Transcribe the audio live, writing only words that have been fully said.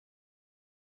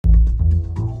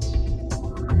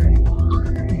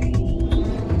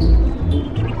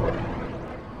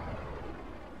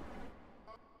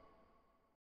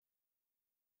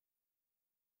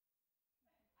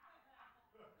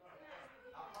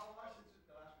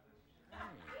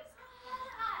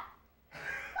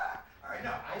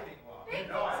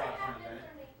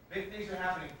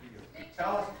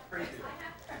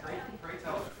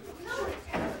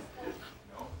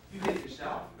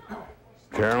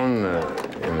Carolyn,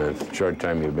 in the short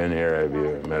time you've been here, have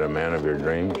you met a man of your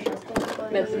dreams?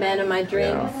 Met the man of my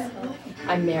dreams? Yeah.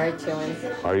 I'm married to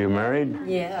him. Are you married?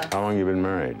 Yeah. How long have you been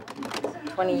married?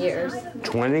 20 years.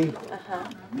 20? Uh-huh.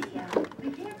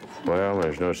 Well,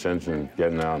 there's no sense in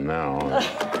getting out now.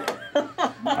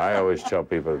 I always tell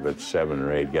people if it's 7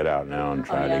 or 8, get out now and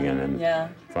try it again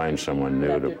and find someone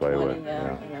new to play 20, with.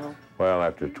 Yeah. You know. Well,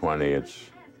 after 20,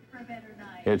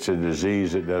 it's a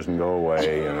disease that doesn't go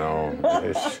away, you know.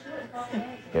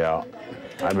 Yeah.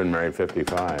 I've been married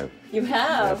 55. You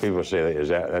have? People say,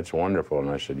 that's wonderful, and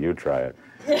I said, you try it.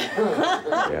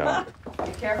 Yeah.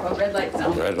 Be careful, red light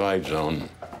zone. Red light zone.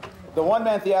 The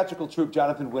one-man theatrical troupe,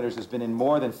 Jonathan Winters, has been in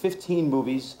more than 15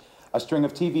 movies, a string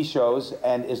of TV shows,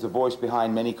 and is the voice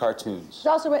behind many cartoons. He's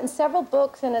also written several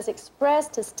books and has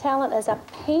expressed his talent as a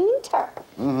painter.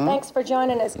 Thanks for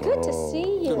joining us. Good to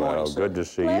see you. Well, good to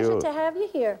see Pleasure you. to have you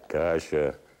here. Gosh,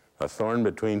 a thorn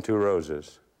between 2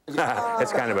 roses.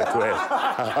 It's kind of a twist.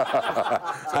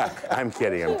 I'm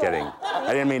kidding, I'm kidding.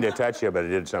 I didn't mean to touch you, but it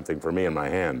did something for me in my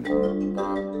hand.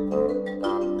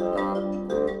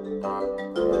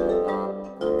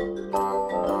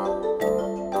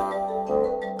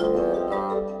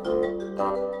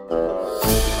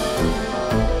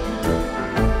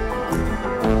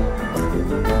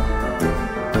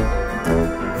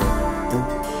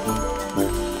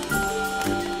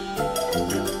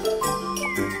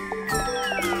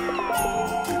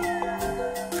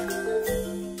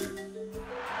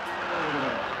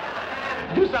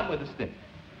 Do something with the stick.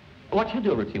 What you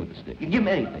do a routine with the stick? You give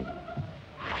me anything.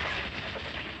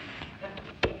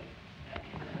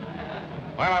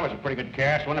 Well, that was a pretty good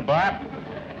cast, wasn't it, Bob?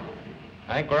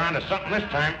 I think we're on to something this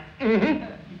time.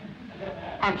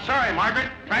 I'm sorry, Margaret.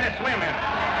 Try to swim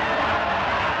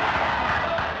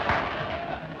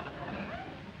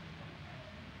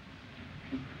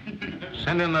in.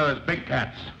 Send in those big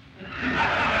cats.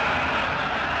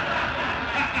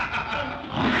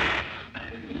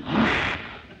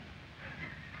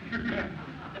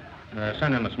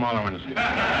 Send in the smaller ones.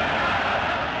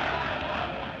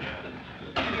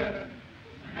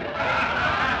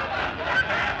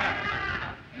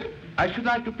 I should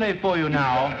like to play for you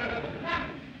now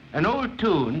an old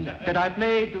tune that I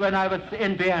played when I was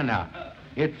in Vienna.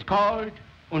 It's called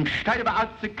Und steile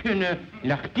Kühne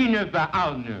Lachtine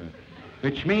Verarne,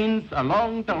 which means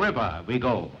along the river we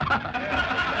go.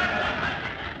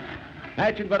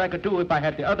 Imagine what I could do if I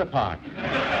had the other part.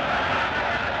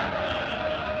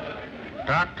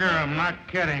 Doctor, I'm not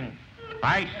kidding.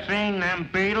 I seen them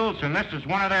Beatles, and this is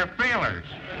one of their feelers.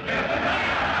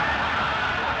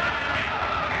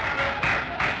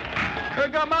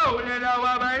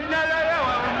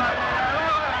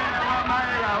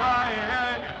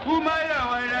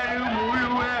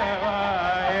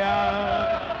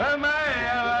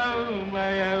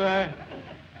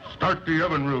 Start the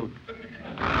oven route.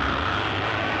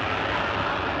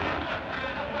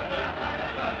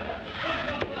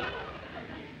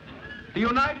 The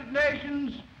United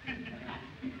Nations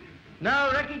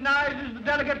now recognizes the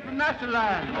delegate from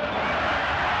Nassaland.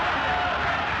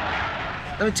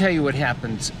 Let me tell you what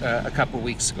happened a couple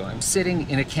weeks ago. I'm sitting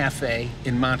in a cafe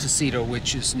in Montecito,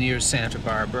 which is near Santa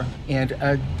Barbara, and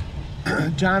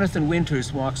Jonathan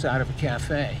Winters walks out of a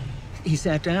cafe. He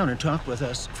sat down and talked with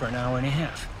us for an hour and a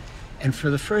half. And for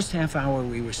the first half hour,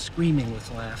 we were screaming with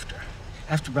laughter.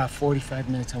 After about 45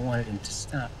 minutes, I wanted him to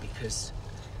stop because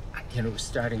it was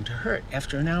starting to hurt.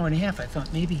 After an hour and a half, I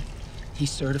thought maybe he's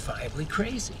certifiably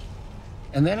crazy.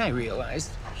 And then I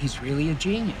realized he's really a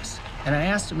genius. And I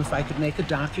asked him if I could make a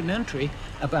documentary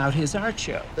about his art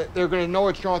show. They're going to know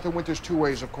it's Jonathan Winters 2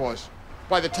 ways, of course.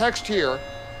 By the text here,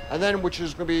 and then which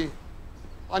is going to be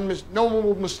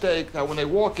no mistake that when they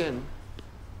walk in,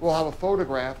 we'll have a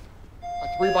photograph, a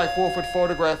 3x4 foot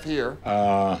photograph here.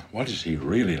 What is he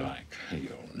really like?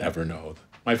 You'll never know.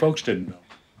 My folks didn't know.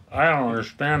 I don't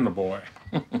understand the boy.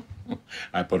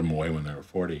 I put him away when they were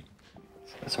 40.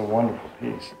 It's a wonderful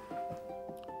piece.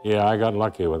 Yeah, I got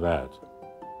lucky with that.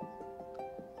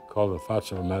 Called The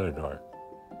Thoughts of a Matador,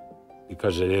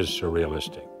 because it is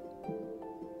surrealistic.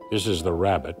 This is the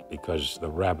rabbit, because the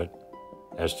rabbit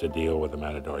has to deal with the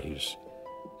matador. He's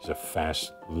a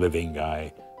fast, living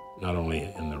guy, not only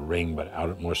in the ring,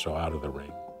 but more so out of the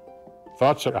ring.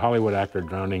 Thoughts of a Hollywood actor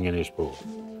drowning in his pool.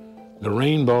 The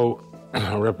rainbow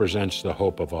represents the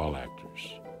hope of all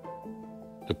actors.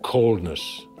 The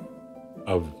coldness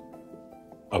of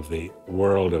the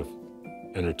world of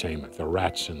entertainment, the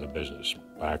rats in the business,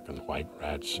 black and white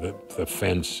rats, the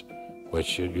fence,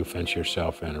 which you fence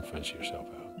yourself in or fence yourself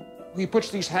out. He puts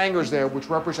these hangers there which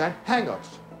represent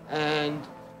hang-ups, and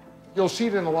you'll see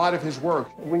it in a lot of his work.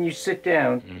 When you sit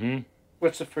down,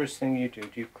 What's the first thing you do?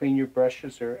 Do you clean your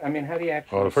brushes, or, I mean, how do you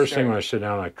actually Well, the first thing when I start? sit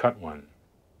down, I cut one.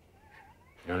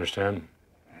 You understand?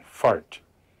 Fart,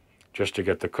 just to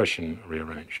get the cushion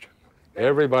rearranged.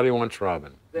 Everybody wants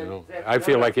Robin, you know. I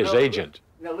feel like his agent.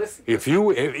 Now listen. If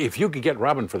you could get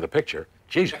Robin for the picture,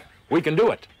 geez, we can do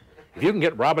it. If you can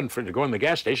get Robin to go in the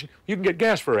gas station, you can get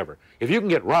gas forever. If you can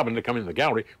get Robin to come in the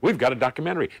gallery, we've got a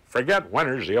documentary. Forget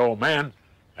Winters, the old man,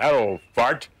 that old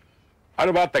fart. How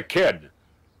about the kid?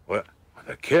 Well,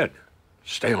 the kid.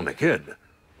 Stay on the kid.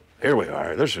 Here we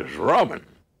are. This is Robin.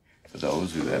 For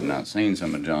those who have not seen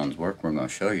some of John's work, we're going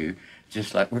to show you,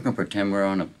 just like we're going to pretend we're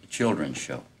on a children's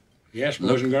show. Yes,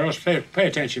 boys and girls. Pay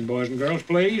attention, boys and girls,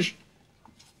 please.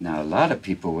 Now, a lot of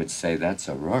people would say that's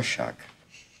a Rorschach.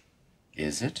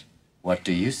 Is it? What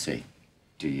do you see?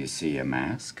 Do you see a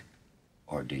mask?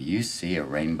 Or do you see a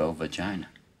rainbow vagina?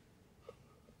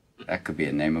 That could be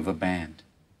a name of a band.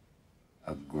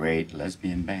 A great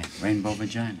lesbian band, Rainbow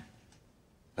Vagina.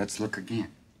 Let's look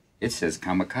again. It says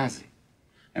kamikaze.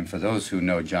 And for those who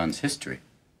know John's history,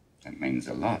 that means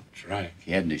a lot. That's right.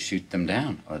 He had to shoot them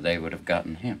down, or they would have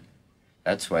gotten him.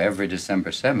 That's why every December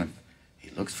 7th,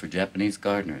 he looks for Japanese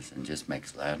gardeners and just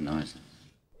makes loud noises.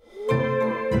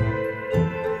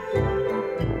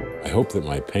 I hope that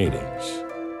my paintings,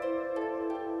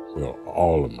 well,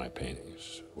 all of my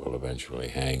paintings, will eventually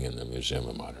hang in the Museum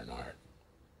of Modern Art.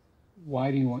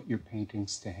 Why do you want your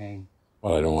paintings to hang?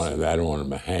 Well, I don't want them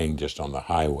to hang just on the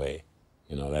highway.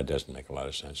 You know, that doesn't make a lot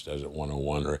of sense, does it?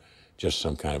 101, or just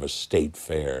some kind of a state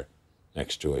fair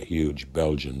next to a huge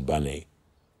Belgian bunny.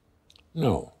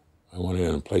 No, I want it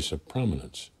in a place of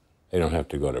prominence. They don't have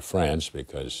to go to France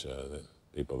because the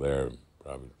people there are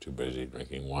probably too busy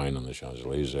drinking wine on the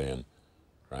Champs-Élysées and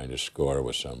trying to score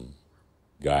with some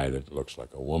guy that looks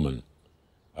like a woman.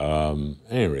 At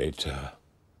any rate,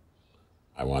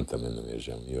 I want them in the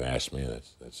museum. You asked me,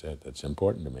 that's it. That's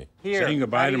important to me. Here, Saying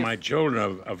goodbye to my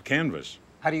children of canvas.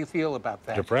 How do you feel about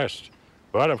that? Depressed.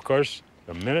 But, of course,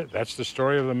 that's the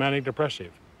story of the manic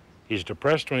depressive. He's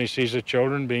depressed when he sees the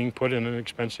children being put in an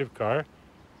expensive car,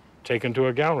 taken to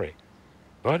a gallery.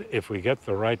 But if we get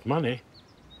the right money,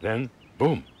 then,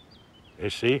 boom, you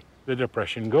see, the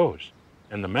depression goes.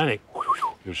 And the manic,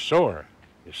 you soar,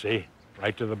 you see,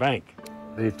 right to the bank.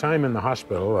 The time in the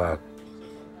hospital,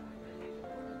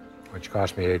 which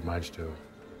cost me 8 months to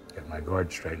get my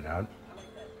gourd straightened out,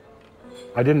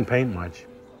 I didn't paint much.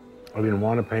 I didn't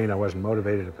want to paint. I wasn't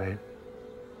motivated to paint.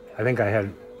 I think I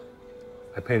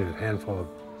painted a handful of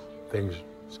things,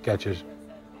 sketches,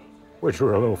 which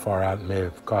were a little far out and may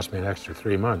have cost me an extra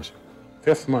 3 months.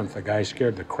 5th month, the guy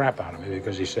scared the crap out of me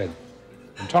because he said,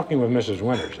 I'm talking with Mrs.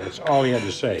 Winters. That's all he had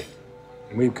to say.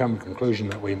 And we've come to the conclusion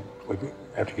that we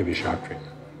have to give you shock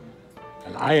treatment.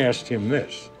 And I asked him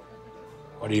this,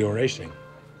 what are you erasing?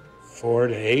 4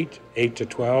 to 8, 8 to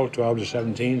 12, 12 to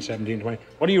 17, 17 to 20.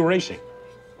 What are you erasing?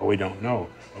 Well, we don't know,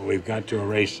 but we've got to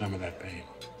erase some of that pain.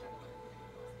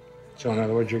 So in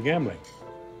other words, you're gambling.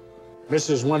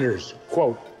 Mrs. Winters,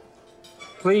 quote,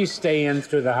 please stay in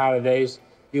through the holidays.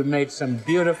 You've made some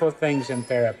beautiful things in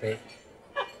therapy.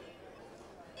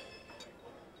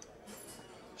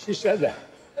 She said that.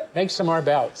 Make some more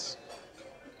belts.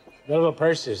 Little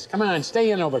purses. Come on,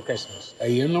 stay in over Christmas. Are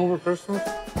you in over Christmas?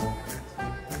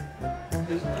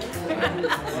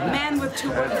 Man with 2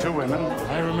 women. 2 women.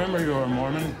 I remember you were a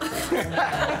Mormon.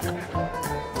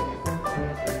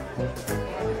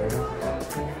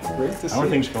 Great to see. How are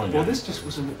things going? Well, this just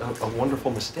was a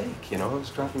wonderful mistake. You know, I was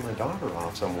dropping my daughter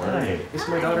off somewhere. Hey. This is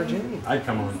my daughter, Jane. I'd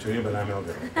come on to you, but I'm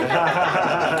elderly.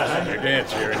 I'm your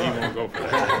dance here, and you won't go for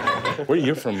that. Where are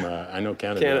you from? I know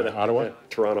Canada. Canada. Ottawa? Yeah.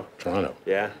 Toronto. Toronto.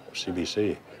 Yeah.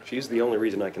 CBC. She's the only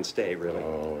reason I can stay, really.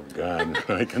 Oh, God,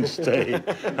 I can stay.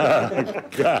 Oh,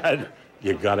 God.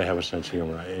 You got to have a sense of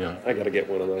humor. You know, I got to get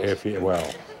one of those.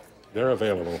 Well, they're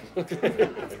available.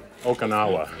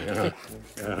 Okinawa. You know.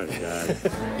 Oh,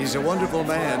 God. He's a wonderful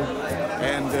man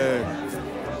and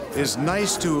is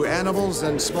nice to animals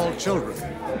and small children.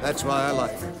 That's why I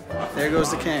like him. There goes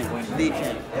the king, the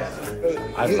king.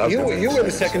 You were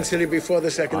the Second City before the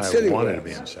Second City. I wanted to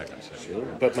be in Second City.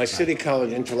 But my City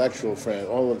College intellectual friend,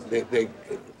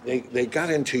 they got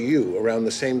into you around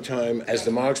the same time as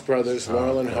the Marx Brothers,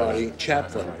 Laurel and Hardy,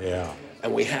 Chaplin. Yeah.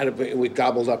 And we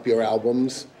gobbled up your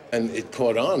albums, and it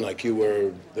caught on like you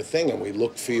were the thing, and we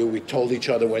looked for you. We told each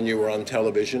other when you were on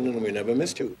television, and we never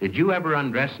missed you. Did you ever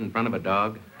undress in front of a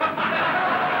dog?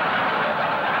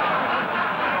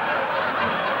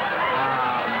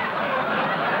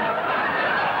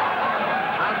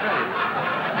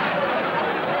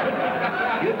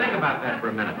 You think about that for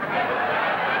a minute.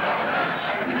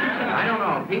 I don't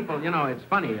know. People, you know, it's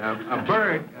funny. A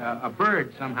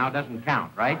bird somehow doesn't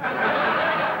count, right?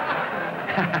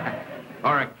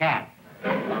 Or a cat.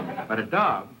 But a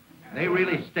dog, they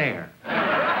really stare.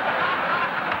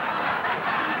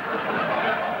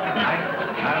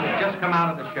 I've just come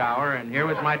out of the shower, and here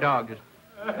was my dog just...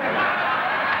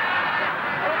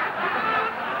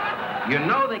 You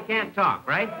know they can't talk,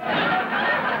 right?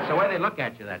 That's the way they look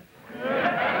at you, that...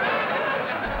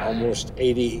 Almost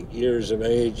 80 years of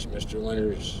age, Mr.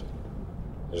 Winters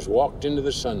has walked into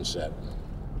the sunset.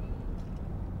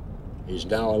 He's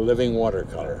now a living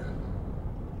watercolor.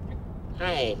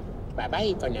 Hi,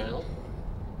 bye-bye for now.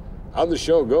 How'd the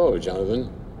show go,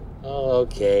 Jonathan? Oh,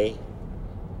 okay.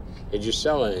 Did you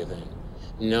sell anything?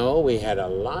 No, we had a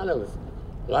lot of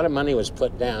money was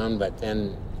put down, but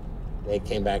then they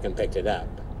came back and picked it up.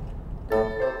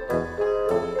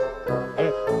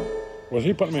 Was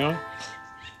he putting me on?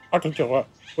 I can tell what.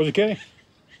 Was he kidding?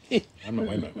 Wait a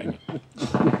minute.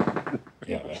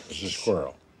 Yeah, that was a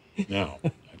squirrel. Now,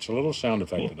 it's a little sound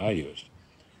effect that I used.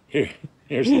 Here's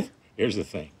the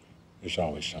thing. There's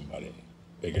always somebody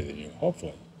bigger than you,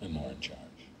 hopefully, and more in charge.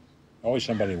 Always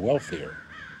somebody wealthier.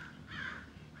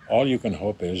 All you can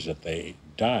hope is that they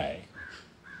die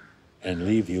and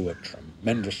leave you a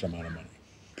tremendous amount of money.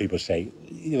 People say,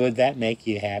 would that make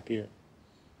you happier?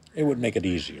 It would make it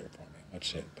easier for me. Let's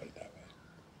say it, put it that way.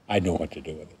 I'd know what to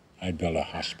do with it. I'd build a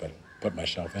hospital, put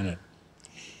myself in it,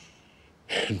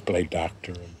 and play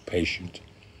doctor and patient.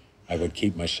 I would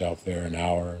keep myself there an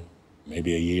hour,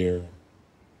 maybe a year.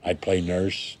 I'd play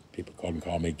nurse. People couldn't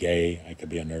call me gay. I could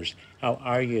be a nurse. How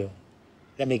are you?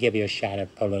 Let me give you a shot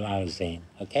of polylazine,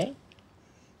 okay?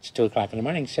 It's 2 o'clock in the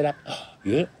morning. Sit up.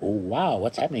 Oh, wow,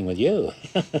 what's happening with you?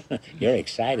 You're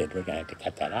excited. We're going to have to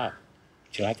cut that out.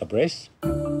 Would you like a bris?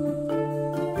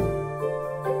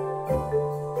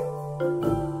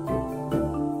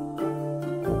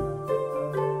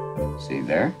 See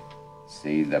there?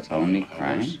 See the pony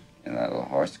crying? And that little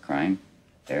horse crying?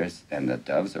 And the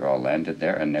doves are all landed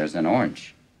there, and there's an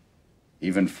orange.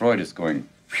 Even Freud is going,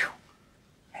 phew.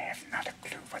 I have not a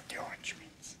clue what the orange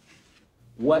means.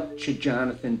 What should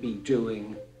Jonathan be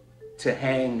doing to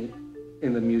hang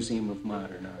in the Museum of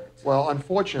Modern Art? Well,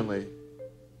 unfortunately,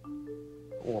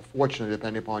 or fortunately,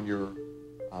 depending upon your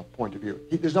point of view,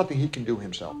 there's nothing he can do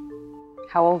himself.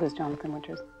 How old is Jonathan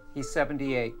Winters? He's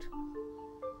 78.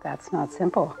 That's not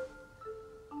simple.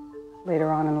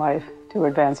 Later on in life, to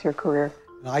advance your career.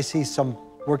 I see some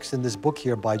works in this book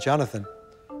here by Jonathan,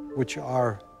 which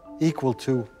are equal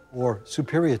to or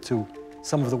superior to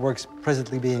some of the works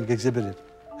presently being exhibited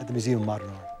at the Museum of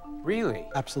Modern Art. Really?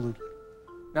 Absolutely.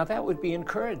 Now that would be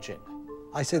encouraging.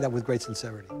 I say that with great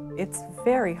sincerity. It's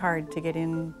very hard to get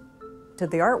into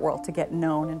the art world, to get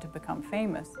known and to become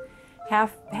famous.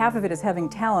 Half of it is having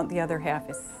talent, the other half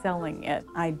is selling it.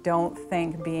 I don't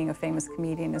think being a famous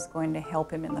comedian is going to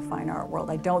help him in the fine art world.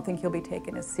 I don't think he'll be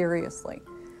taken as seriously.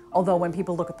 Although when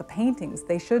people look at the paintings,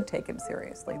 they should take him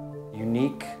seriously.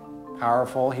 Unique,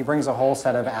 powerful, he brings a whole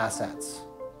set of assets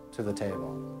to the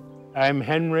table. I'm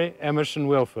Henry Emerson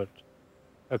Wilford,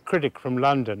 a critic from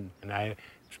London, and I'm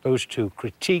supposed to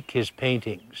critique his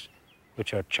paintings,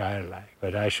 which are childlike.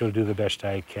 But I shall do the best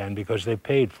I can because they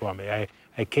paid for me. I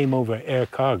came over air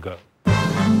cargo. When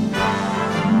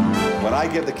I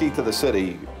give the key to the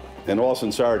city, in all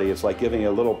sincerity, it's like giving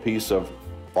a little piece of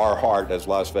our heart as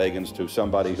Las Vegans to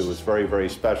somebody who is very, very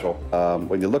special.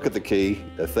 When you look at the key,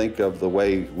 think of the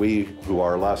way we, who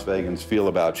are Las Vegans, feel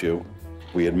about you.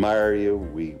 We admire you.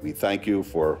 We thank you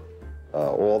for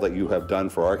all that you have done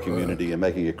for our community and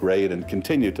making it great and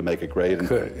continue to make it great.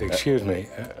 And, excuse me,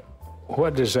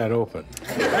 what does that open?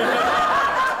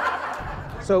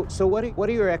 So what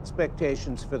are your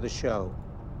expectations for the show?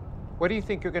 What do you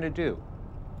think you're going to do?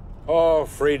 Oh,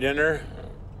 free dinner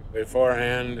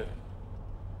beforehand,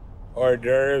 hors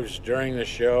d'oeuvres during the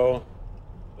show,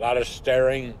 a lot of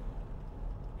staring.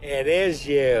 It is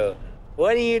you.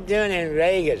 What are you doing in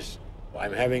Vegas? Well,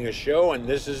 I'm having a show and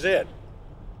this is it.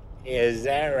 Is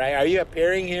that right? Are you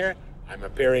appearing here? I'm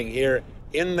appearing here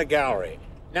in the gallery.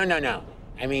 No.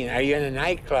 I mean, are you in a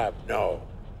nightclub? No,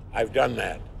 I've done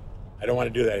that. I don't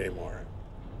want to do that anymore.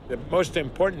 The most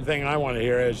important thing I want to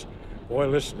hear is, boy,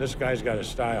 listen, this guy's got a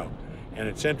style, and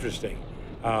it's interesting.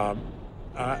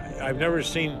 I've never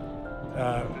seen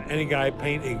any guy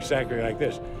paint exactly like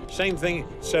this. Same thing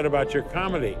said about your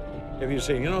comedy. If you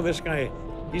say, you know, this guy,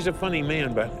 he's a funny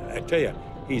man, but I tell you,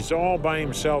 he's all by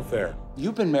himself there.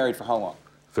 You've been married for how long?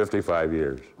 55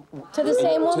 years. To the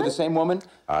same woman? To the same woman?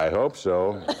 I hope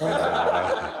so.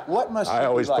 What must she I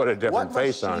always be like? put a different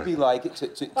face on What it. must she be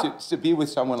like to be with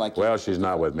someone like you? Well, she's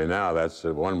not with me now. That's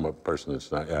the one person that's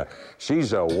not.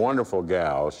 She's a wonderful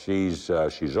gal. She's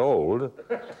old,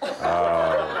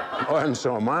 and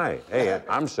so am I. Hey,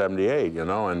 I'm 78, you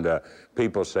know, and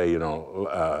people say, you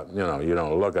know,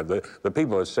 look at the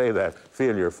people that say that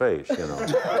feel your face, you know.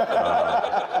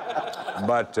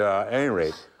 But at any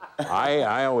rate,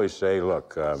 I always say,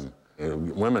 look,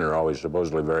 women are always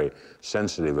supposedly very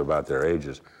sensitive about their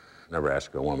ages. Never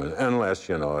ask a woman, unless,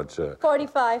 you know, it's...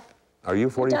 45. Are you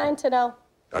 45? Dying to know.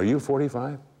 Are you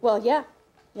 45? Well, yeah.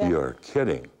 You're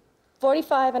kidding.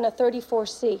 45 and a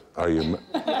 34C. Are you...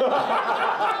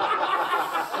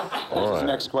 All right.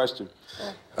 Next question.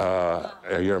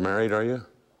 You're married, are you?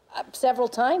 Several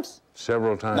times.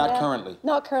 Several times? Not currently.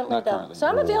 Not currently, Not though. currently. So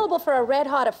I'm available for a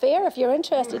red-hot affair if you're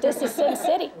interested. This is Sin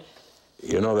City.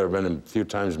 You know, there have been a few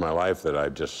times in my life that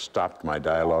I've just stopped my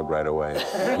dialogue right away.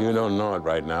 You don't know it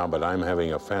right now, but I'm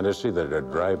having a fantasy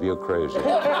that'd drive you crazy.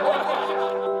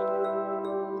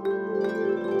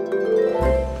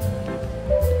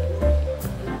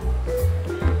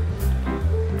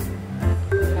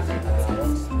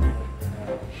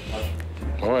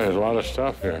 Boy, there's a lot of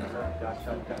stuff here.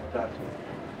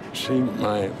 See,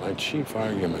 my chief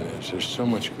argument is there's so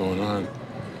much going on.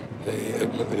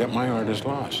 My art is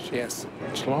lost. Yes.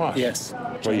 It's lost. Yes.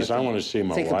 Please, I want to see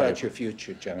my Think wife. about your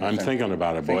future, Jonathan. I'm thinking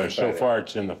about it, boy. So far,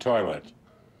 it's in the toilet.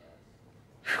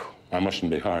 Whew, I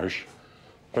mustn't be harsh.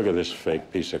 Look at this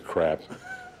fake piece of crap.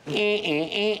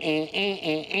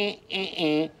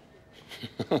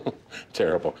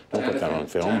 Terrible. Don't put that on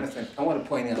film. Jonathan, I want to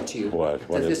point out to you What?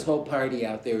 What that is this it? whole party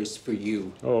out there is for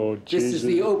you. Oh, Jesus. This is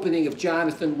the opening of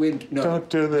Jonathan No, Don't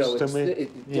do this no, to it's me.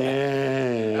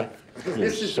 the-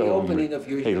 This is the opening of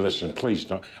your... Hey, listen, please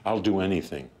don't. I'll do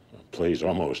anything. Please,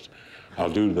 almost. I'll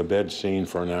do the bed scene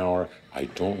for an hour. I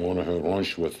don't want to have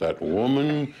lunch with that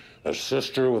woman, a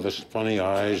sister with the funny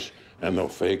eyes, and the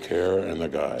fake hair, and the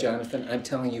guy. Jonathan, I'm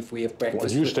telling you, if we have breakfast...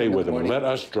 Well, you stay with him. morning- Let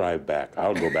us drive back.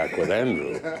 I'll go back with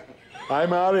Andrew.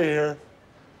 I'm out of here.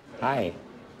 Hi.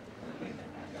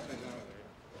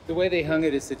 The way they hung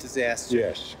it is a disaster.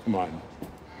 Yes, come on.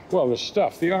 Well, the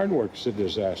stuff, the artwork's a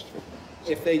disaster.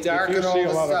 If they darken If you all see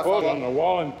the a lot of stuff clothes up- on the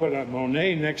wall and put a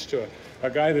Monet next to a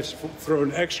guy that's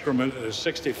thrown excrement at a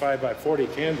 65 by 40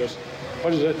 canvas, what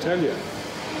does that tell you?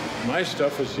 My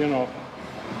stuff is, you know,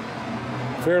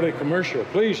 fairly commercial.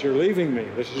 Please, you're leaving me.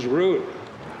 This is rude.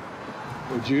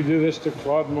 Would you do this to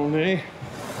Claude Monet?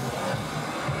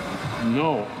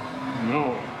 No,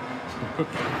 no.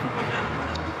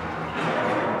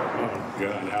 Oh,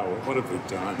 God, Howard, what have we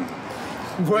done?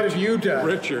 What have you done?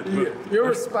 Richard, You're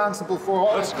responsible for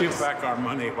all let's of give this. back our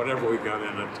money, whatever we got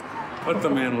in it. Let the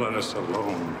man let us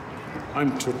alone.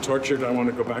 I'm too tortured. I want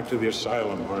to go back to the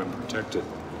asylum where I'm protected.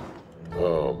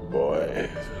 Oh, boy.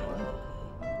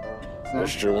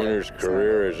 Mr. Winter's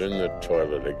career is in the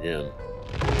toilet again.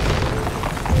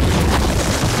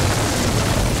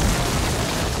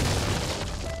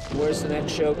 Where's the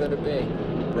next show going to be?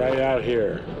 Right out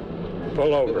here.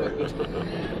 Pull over.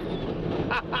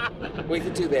 We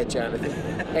can do that, Jonathan.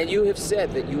 And you have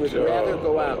said that you would rather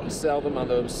go out and sell them on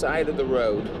the side of the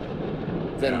road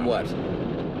than what?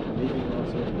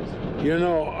 You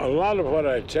know, a lot of what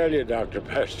I tell you, Dr.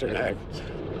 Pasternak,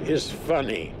 is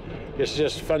funny. It's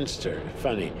just funster,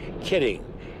 funny, kidding.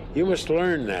 You must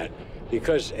learn that,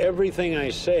 because everything I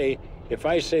say, if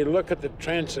I say, look at the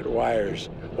transit wires,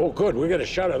 oh, good, we got a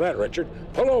shot of that, Richard.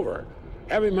 Pull over.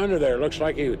 Have him under there. Looks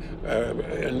like he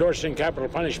endorsing capital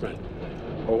punishment.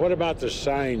 Well, what about the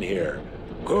sign here?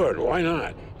 Good, why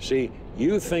not? See,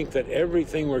 you think that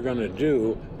everything we're going to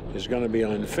do is going to be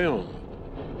on film.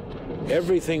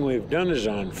 Everything we've done is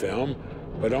on film,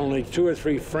 but only 2 or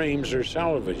 3 frames are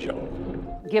salvageable.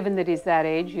 Given that he's that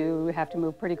age, you have to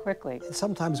move pretty quickly. It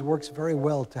sometimes works very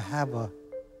well to have a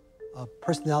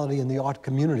personality in the art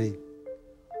community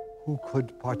who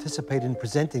could participate in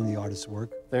presenting the artist's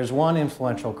work. There's one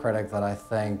influential critic that I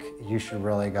think you should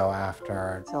really go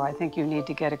after. So I think you need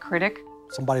to get a critic.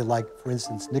 Somebody like, for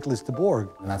instance, Nicholas Dubourg.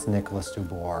 And that's Nicholas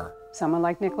Dubourg. Someone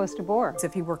like Nicholas Dubourg.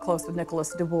 If he were close with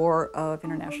Nicholas Dubourg of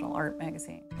International Art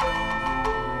Magazine.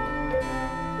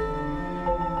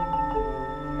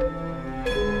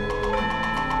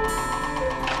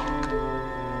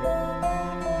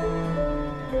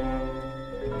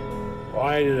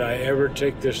 Why did I ever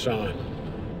take this on?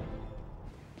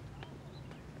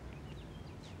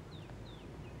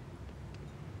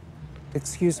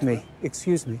 Excuse me.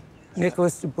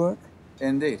 Nicholas Dubourg?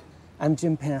 Indeed. I'm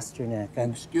Jim Pasternak.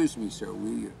 Excuse me, sir,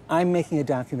 will you? I'm making a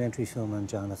documentary film on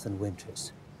Jonathan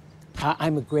Winters.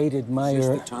 I'm a great admirer. Is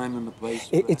this the time and the place?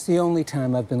 It's the only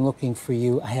time I've been looking for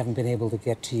you. I haven't been able to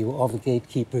get to you. All the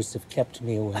gatekeepers have kept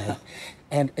me away.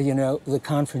 And, you know, the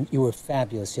conference, you were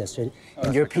fabulous yesterday.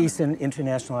 And your piece in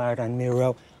International Art on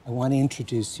Miro, I want to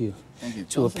introduce you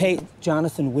to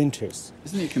Jonathan Winters.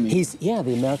 Isn't he a comedian? Yeah,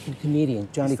 the American comedian.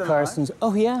 Johnny Still Carson's.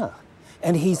 Oh, yeah.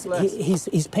 And he's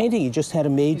painting. He just had a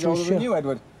major He's older show. than you,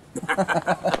 Edward.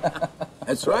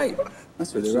 That's right.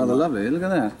 That's really rather lovely. Look at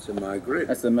that. It's a Marguerite.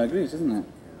 That's the Marguerite, isn't it?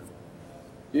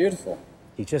 Beautiful.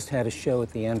 He just had a show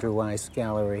at the Andrew Weiss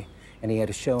Gallery, and he had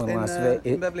a show in Las Vegas.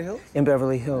 In Beverly Hills? In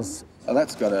Beverly Hills. Oh,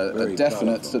 that's got a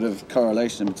definite sort of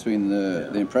correlation between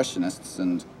the Impressionists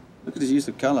and look at his use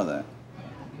of colour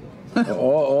there.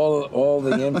 all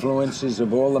the influences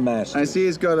of all the masters. I see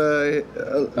he's got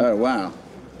oh, wow.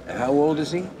 How old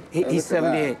is he? He's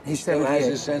 78. He's 78. Still has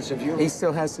his sense of humor. He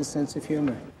still has his sense of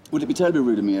humor. Would it be terribly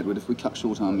rude of me, Edward, if we cut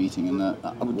short our meeting? And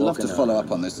I would love to follow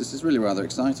up on this. This is really rather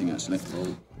exciting, actually.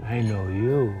 I know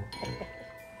you.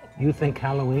 You think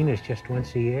Halloween is just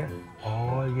once a year?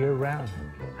 All year round.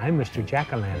 I'm Mr.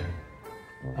 Jack-o'-lantern.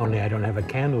 Only I don't have a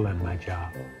candle in my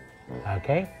jaw.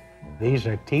 Okay? These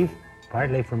are teeth,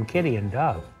 partly from Kitty and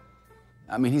Dove.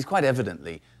 I mean, he's quite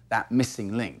evidently that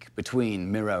missing link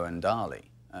between Miro and Dali,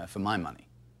 for my money.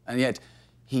 And yet,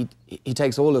 he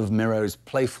takes all of Miro's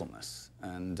playfulness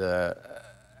and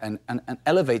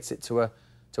elevates it to a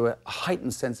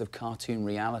heightened sense of cartoon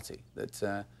reality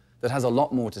that has a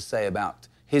lot more to say about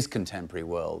his contemporary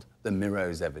world than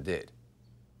Miro's ever did.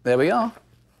 There we are.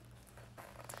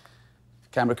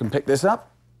 Camera can pick this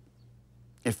up.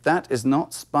 If that is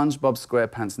not SpongeBob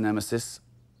SquarePants' nemesis,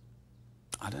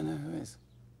 I don't know who is.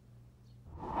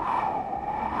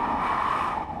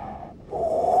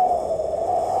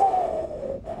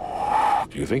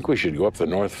 Do you think we should go up the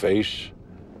North Face?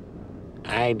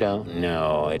 I don't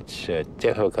know. It's a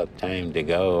difficult time to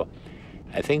go.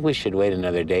 I think we should wait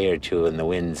another day or two and the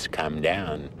winds calm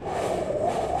down.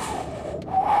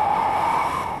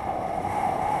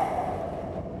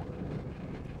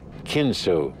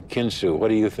 Kinsu, what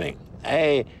do you think?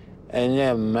 My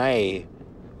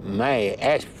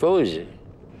ass frozen.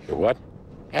 Your what?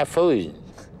 Ass frozen.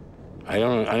 I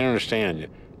don't understand.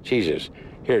 Jesus.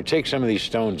 Here, take some of these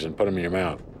stones and put them in your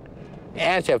mouth.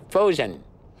 Ass frozen.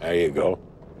 There you go.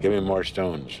 Give me more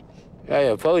stones.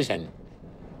 Frozen.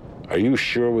 Are you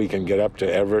sure we can get up to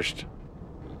Everest?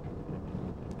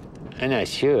 I'm not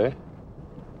sure.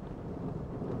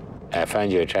 I find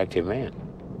you an attractive man.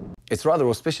 It's rather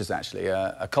auspicious, actually.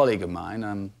 A colleague of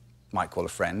mine, might call a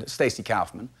friend, Stacey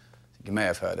Kaufman. I think you may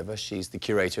have heard of her. She's the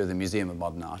curator of the Museum of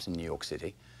Modern Art in New York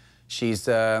City. She's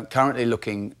currently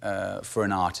looking for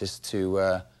an artist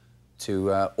to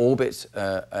orbit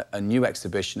a new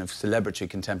exhibition of celebrity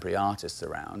contemporary artists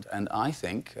around, and I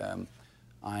think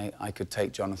I could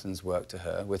take Jonathan's work to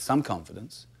her with some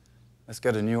confidence. Let's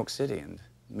go to New York City and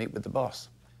meet with the boss.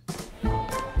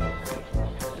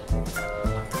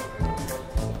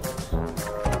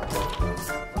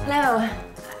 Hello.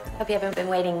 Hope you haven't been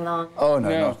waiting long. Oh,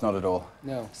 no, not at all.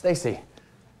 No. Stacey,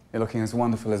 you're looking as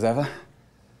wonderful as ever.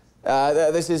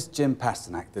 This is Jim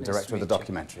Pasternak, the director of the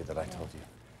documentary that I told you.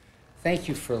 Thank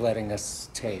you for letting us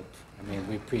tape. I mean,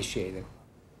 we appreciate it.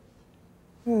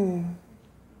 Run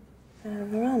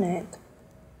it.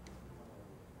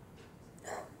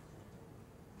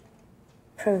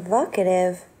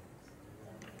 Provocative.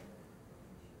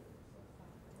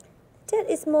 That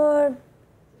is more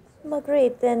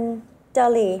Marguerite than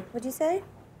Dali, would you say?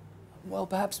 Well,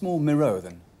 perhaps more Miro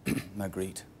than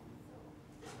Marguerite.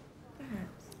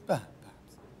 Perhaps.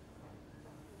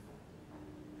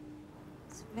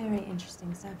 It's very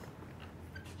interesting stuff.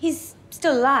 He's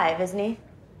still alive, isn't he?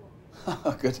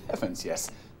 Oh, good heavens,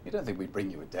 yes. You don't think we'd bring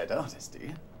you a dead artist, do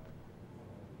you?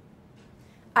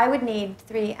 I would need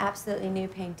 3 absolutely new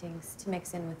paintings to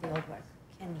mix in with the old work.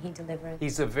 Can he deliver it?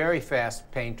 He's a very fast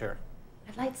painter.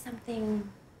 I'd like something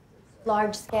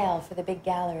large scale for the big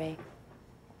gallery.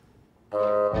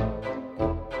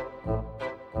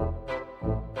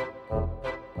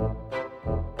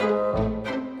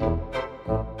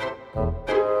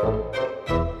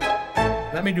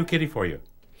 Let me do Kitty for you.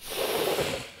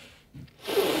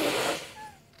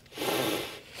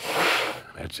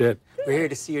 That's it. We're here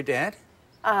to see your dad?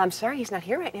 I'm sorry, he's not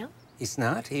here right now. He's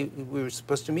not? We were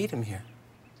supposed to meet him here.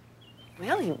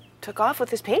 Well, he took off with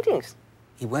his paintings.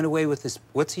 He went away with his...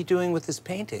 What's he doing with his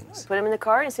paintings? Put him in the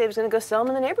car and said he was going to go sell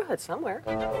them in the neighborhood somewhere.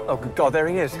 Oh, good God, there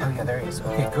he is. Oh, yeah, there he is.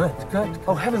 Okay, good.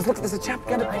 Oh, heavens, look, there's a chap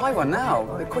going to buy one now.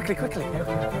 Quickly.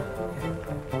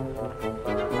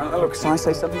 Look, can I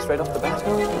say something straight off the bat?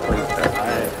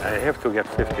 I have to get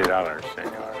 $50,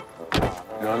 senor.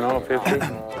 No, 50.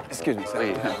 Excuse me,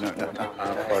 sir. No.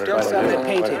 Don't stop that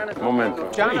painting.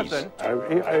 Moment. Jonathan.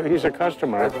 He's a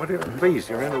customer. Please,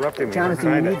 you're interrupting me.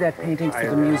 Jonathan, you need that painting for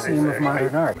the Museum of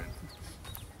Modern Art.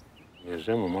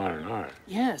 Museum of Modern Art.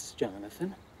 Yes,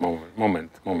 Jonathan.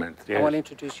 Moment. Yes. I want to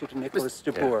introduce you to Nicholas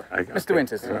Tambor. Mr.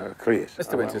 Winters. Please.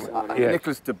 Mr. Winters, yes.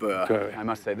 Nicholas Tambor, I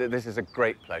must say, this is a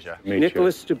great pleasure.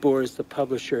 Nicholas Tambor is the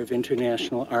publisher of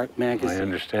International Art Magazine. I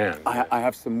understand. I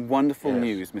have some wonderful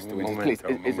news, Mr. Winters.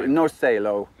 Please, no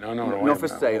salo. No, not for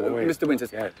sale. wait. Mr.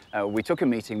 Winters, Yes. we took a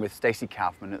meeting with Stacey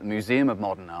Kaufman at the Museum of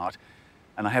Modern Art,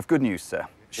 and I have good news, sir.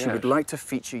 She Yes. would like to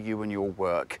feature you and your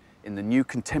work in the new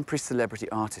Contemporary Celebrity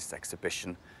Artists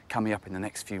exhibition coming up in the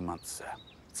next few months, sir.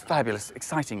 It's fabulous,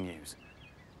 exciting news.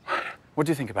 What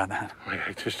do you think about that?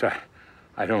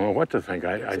 I don't know what to think.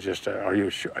 I just, are you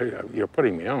sure? You're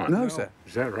putting me on. No, sir.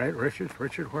 Is that right, Richard?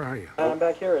 Richard, where are you? I'm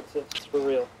back here. It's for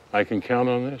real. I can count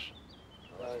on this?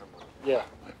 Yeah.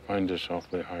 I find this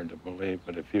awfully hard to believe,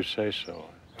 but if you say so.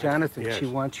 Jonathan, Yes. she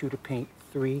wants you to paint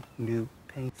 3 new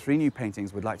paintings. 3 new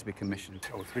paintings would like to be commissioned.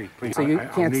 Oh, 3, please. So you I'll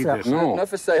can't need sell. this. No. Not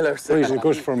for sale, sir. Please, it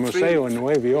goes from Museo in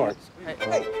Nueva York.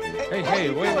 Hey,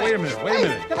 wait a minute.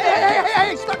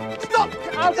 Hey, stop!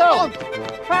 I'll go.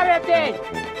 Try that day.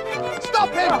 Stop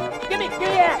him! Give me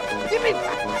that. Give me.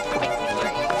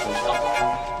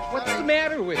 What's the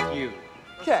matter with you?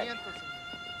 Okay.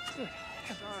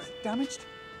 Damaged?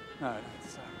 No,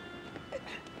 it's...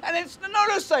 And it's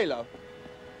no salo.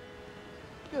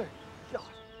 Good God.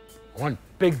 One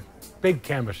big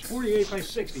canvas. 48 by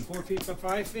 60, 4 feet by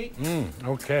 5 feet.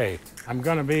 Okay. I'm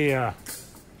going to be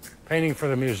painting for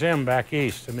the museum back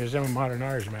east, the Museum of Modern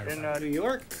Art, as a matter of fact. In New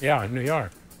York? Yeah, in New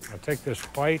York. I'll take this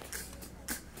white,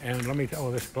 and let me tell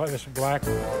you, this black.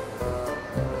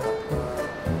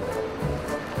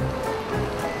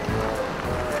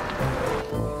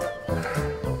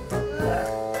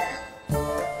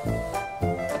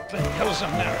 What the hell's the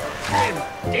matter?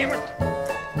 Damn it!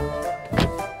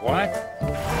 What?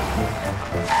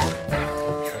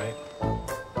 Okay.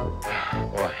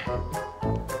 Boy.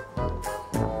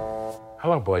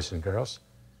 Hello, boys and girls.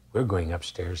 We're going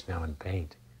upstairs now and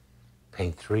paint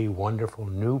 3 wonderful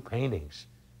new paintings.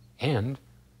 And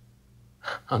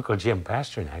Uncle Jim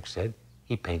Pasternak said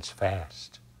he paints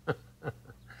fast.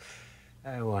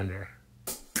 I wonder.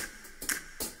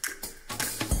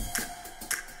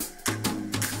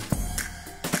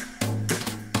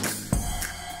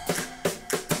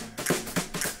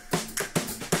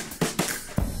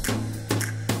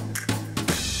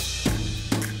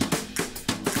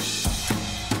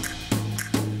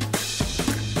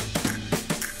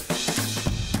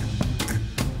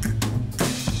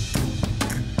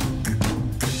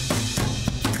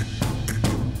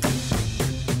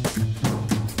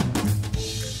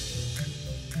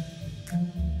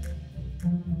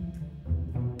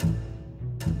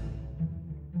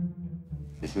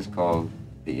 This is called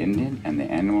The Indian and the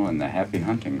Animal in the Happy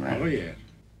Hunting Ground. Oh, yeah.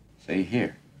 See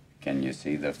here. Can you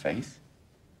see the face?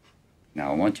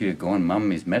 Now, I want you to go in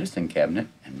Mummy's medicine cabinet,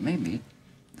 and maybe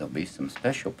there'll be some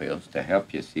special pills to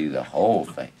help you see the whole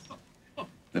face.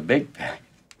 The big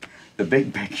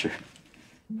picture.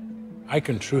 I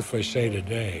can truthfully say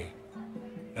today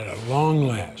that at long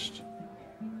last,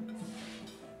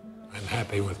 I'm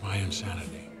happy with my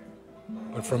insanity.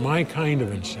 But for my kind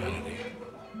of insanity,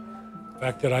 the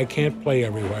fact that I can't play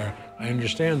everywhere, I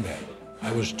understand that.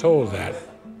 I was told that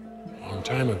a long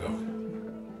time ago.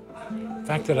 The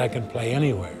fact that I can play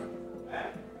anywhere,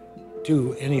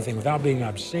 do anything without being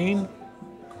obscene,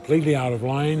 completely out of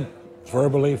line,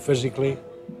 verbally, physically.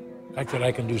 The fact that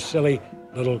I can do silly,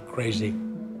 little crazy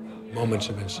moments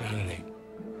of insanity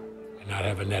and not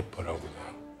have a net put over me.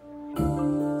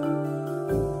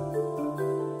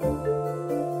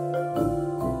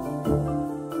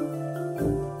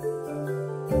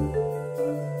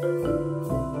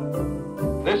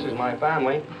 This is my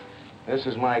family. This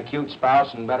is my cute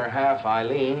spouse and better half,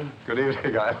 Eileen. Good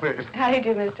evening, Eileen. How do you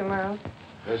do, Mr. Morrow?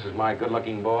 This is my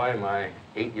good-looking boy, my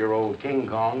 8-year-old King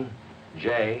Kong,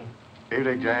 Jay.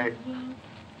 Evening, Jay.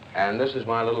 And this is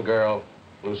my little girl,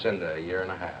 Lucinda, 1.5 years.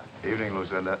 Evening,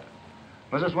 Lucinda.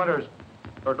 Mrs. Winters,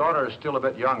 your daughter is still a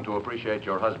bit young to appreciate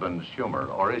your husband's humor,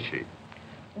 or is she?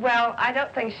 Well, I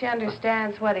don't think she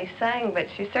understands what he's saying, but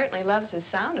she certainly loves his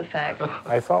sound effects.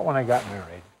 I thought when I got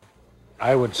married,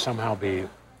 I would somehow be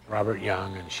Robert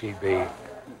Young and she'd be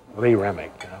Lee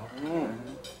Remick, you know?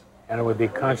 And it would be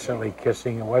constantly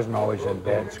kissing. It wasn't always in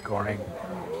bed scoring.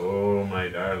 Oh, my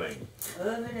darling.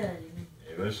 Hey,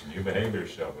 listen, you behave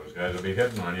yourself. Those guys will be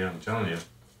hitting on you, I'm telling you.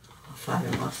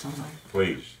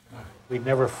 Please. We'd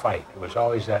never fight. It was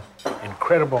always that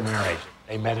incredible marriage.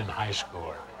 They met in high school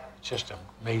or It's just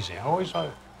amazing. I always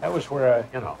thought that was where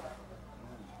you know.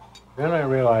 Then I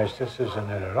realized this isn't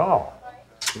it at all.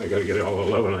 I gotta get all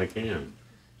the loving I can.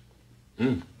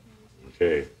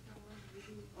 Okay.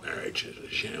 Marriage is a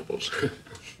shambles.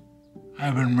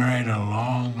 I've been married a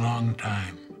long, long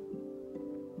time.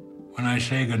 When I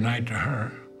say goodnight to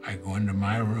her, I go into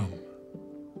my room.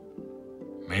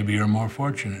 Maybe you're more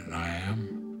fortunate than I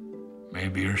am.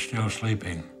 Maybe you're still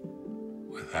sleeping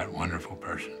with that wonderful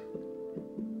person.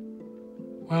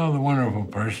 Well, the wonderful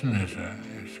person has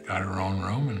got her own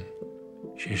room and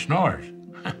she snores.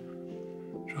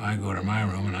 So I go to my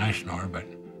room and I snore, but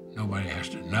nobody has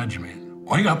to nudge me.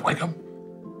 Wake up, wake up.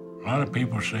 A lot of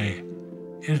people say,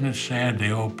 isn't it sad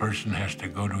the old person has to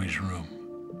go to his room?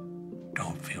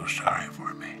 Don't feel sorry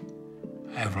for me.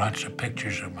 I have lots of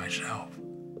pictures of myself.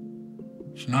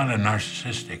 It's not a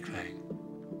narcissistic thing,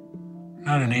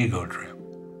 not an ego trip.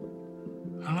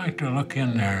 I like to look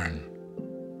in there and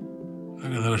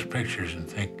look at those pictures and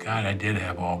think, God, I did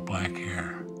have all black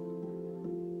hair.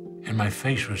 And my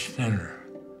face was thinner.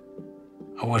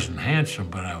 I wasn't handsome,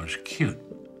 but I was cute.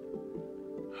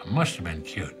 I must have been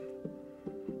cute,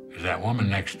 because that woman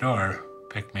next door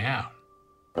picked me out.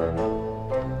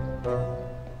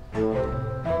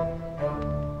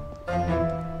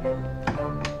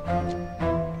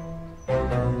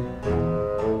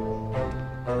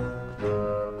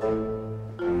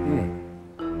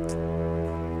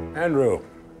 Andrew.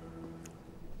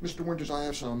 Mr. Winters, I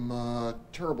have some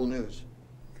terrible news.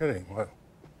 Kidding, what?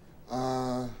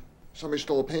 Somebody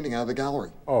stole a painting out of the gallery.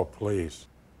 Oh, please.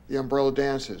 The Umbrella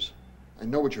Dances. I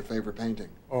know it's your favorite painting.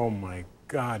 Oh, my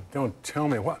God, don't tell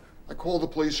me. What? I called the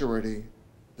police already.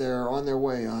 They're on their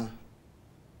way. I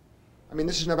mean,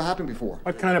 this has never happened before.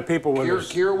 What kind of people were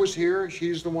this? Kira was here.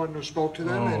 She's the one who spoke to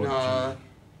them. Oh,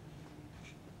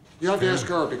 you have to ask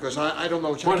her, because I don't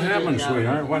know. What happened,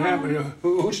 sweetheart? What happened?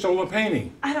 Who stole the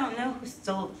painting? I don't know who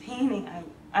stole the painting.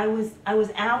 I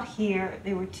was out here.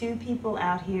 There were two people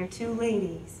out here, two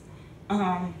ladies.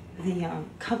 The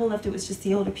couple left. It was just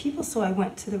the older people, so I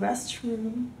went to the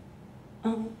restroom.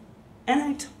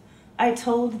 And I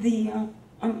told the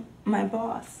my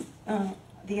boss,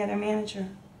 the other manager,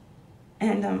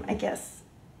 and I guess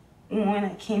when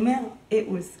I came out, it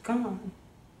was gone.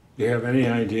 Do you have any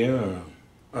idea,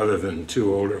 other than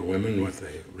two older women, what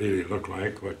they really look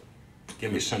like? What?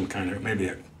 Give me some kind of, maybe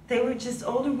a... They were just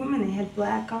older women. They had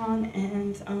black on,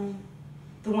 and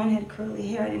the one had curly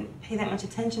hair. I didn't pay that much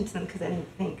attention to them because I didn't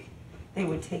think they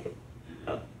would take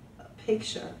a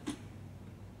picture.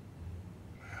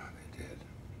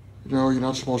 You know, you're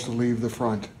not supposed to leave the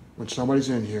front. When somebody's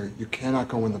in here, you cannot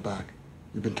go in the back.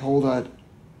 You've been told that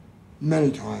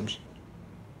many times.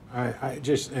 I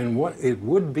just, and what it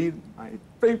would be my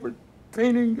favorite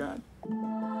painting, God.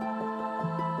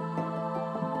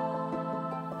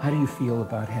 How do you feel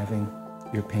about having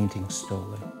your painting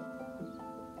stolen?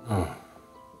 Oh,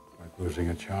 like losing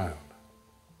a child.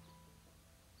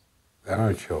 They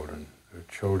are children. They're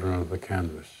children of the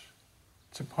canvas.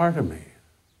 It's a part of me.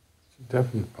 It's a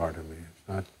definite part of me. It's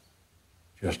not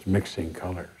just mixing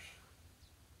colors.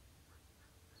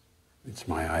 It's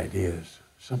my ideas.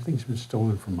 Something's been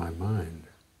stolen from my mind.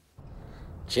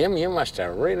 Jim, you must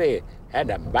have really had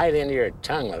to bite into your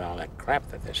tongue with all that crap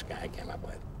that this guy came up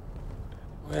with.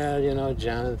 Well, you know,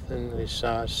 Jonathan, we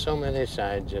saw so many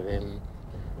sides of him.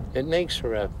 It makes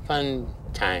for a fun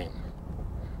time.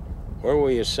 Where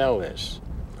will you sell this?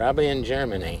 Probably in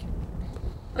Germany.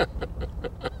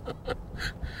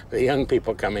 The young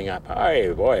people coming up.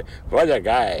 Hey, boy, what a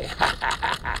guy.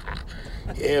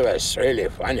 He was really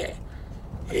funny.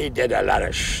 He did a lot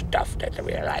of stuff that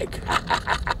we like.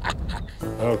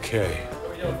 Okay. How are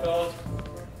we doing, fellas?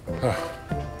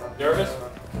 Nervous?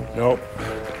 Nope.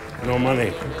 No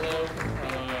money.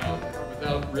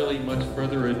 Without really much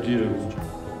further ado,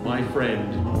 my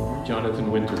friend, Jonathan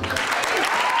Winters.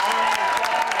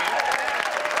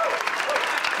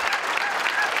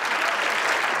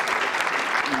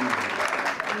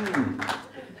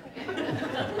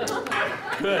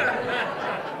 Good.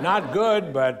 Not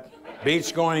good, but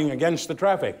beats going against the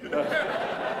traffic.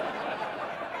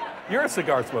 You're a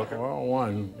cigar smoker. Well,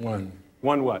 one.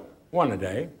 One what? One a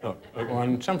day. Oh, okay.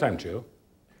 One, sometime two.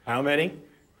 How many?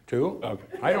 Two.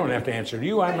 Okay. I don't have to answer to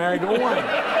you. I'm married to a woman.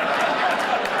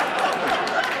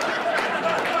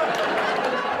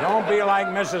 Don't be like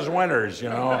Mrs. Winters, you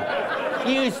know.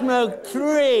 You smoke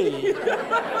 3.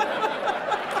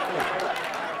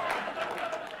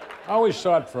 I always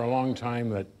thought for a long time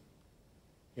that,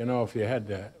 you know, if you had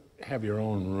to have your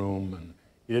own room and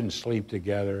you didn't sleep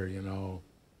together, you know,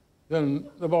 then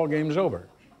the ball game's over.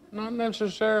 Not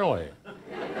necessarily.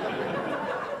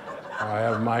 I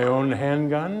have my own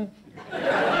handgun.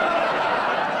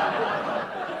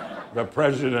 The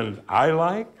president I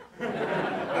like,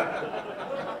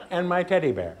 and my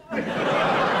teddy bear.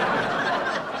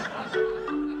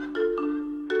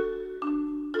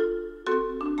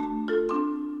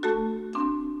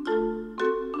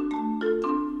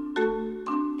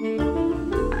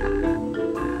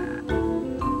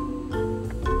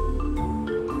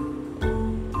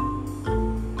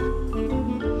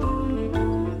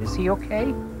 Is he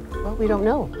okay? Well, we don't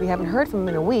know. We haven't heard from him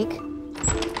in a week.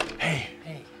 Hey.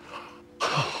 Hey.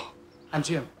 I'm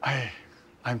Jim.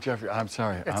 I'm Jeffrey. I'm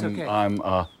sorry. That's okay.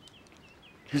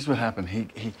 Here's what happened.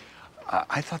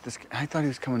 I thought he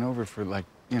was coming over for, like,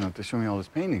 you know, to show me all his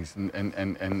paintings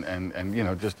and you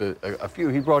know, just a few.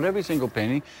 He brought every single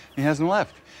painting. He hasn't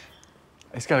left.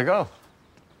 He's got to go.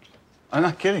 I'm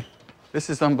not kidding. This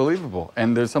is unbelievable.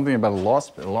 And there's something about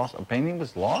a painting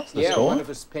was lost? Yeah, stolen? one of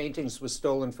his paintings was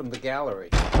stolen from the gallery.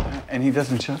 And he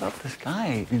doesn't shut up, this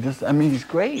guy. I mean, he's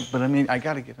great, but I mean, I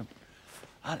got to get him.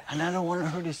 And I don't want to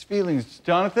hurt his feelings.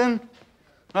 Jonathan?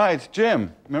 Hi, it's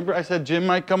Jim. Remember I said Jim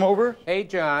might come over? Hey,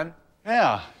 John.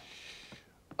 Yeah.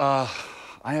 I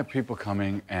have people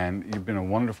coming, and you've been a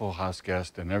wonderful house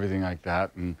guest and everything like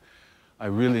that, and I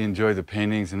really enjoy the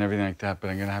paintings and everything like that, but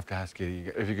I'm going to have to ask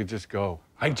you if you could just go.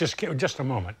 Just a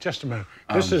moment.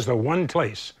 This is the one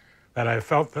place that I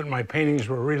felt that my paintings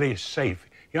were really safe.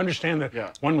 You understand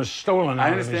that one was stolen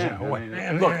out of his...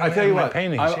 Look, I tell you what,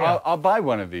 I'll buy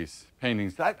one of these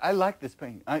paintings. I like this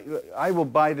painting. I will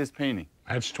buy this painting.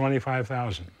 That's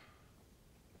 $25,000.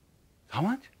 How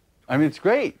much? I mean, it's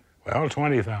great. Well,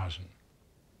 $20,000.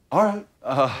 All right.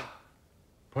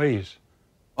 Please.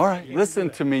 All right, listen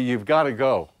to me. You've got to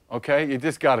go, okay? You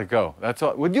just got to go. That's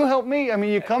all. Would you help me? I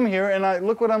mean, you come here, and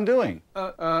look what I'm doing.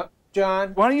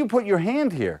 John. Why don't you put your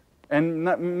hand here? And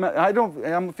I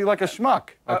feel like a schmuck,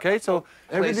 okay? So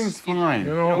everything's fine.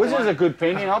 You know, this is a good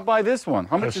painting. I'll buy this one.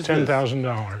 How much is this?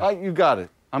 $10,000. You got it.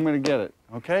 I'm going to get it,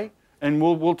 okay? And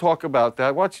we'll talk about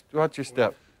that. Watch your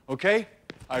step, okay?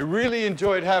 I really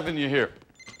enjoyed having you here.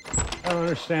 I don't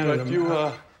understand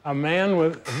it. A man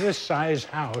with this size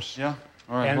house all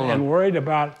right, and worried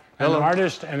about an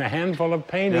artist and a handful of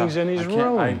paintings in his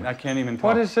room. I can't even talk.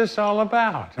 What is this all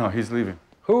about? No, he's leaving.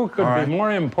 Who could be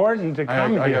more important to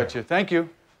come here? I got you. Thank you.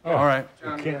 Oh, all right.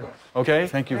 Okay,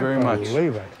 thank you very much.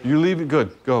 Leave it. You leave it.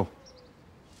 Good. Go.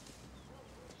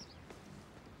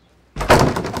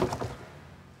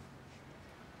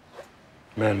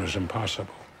 Man, was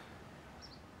impossible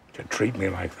to treat me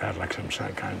like that, like some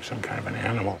kind of an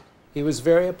animal. He was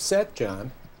very upset,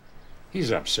 John.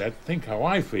 He's upset. Think how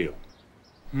I feel.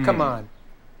 Come on.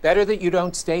 Better that you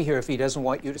don't stay here if he doesn't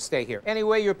want you to stay here.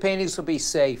 Anyway, your paintings will be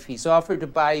safe. He's offered to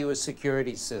buy you a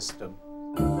security system.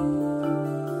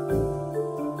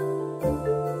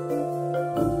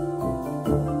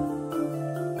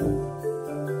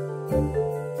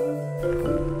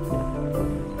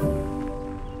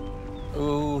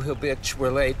 Ooh, he'll bitch.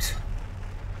 We're late.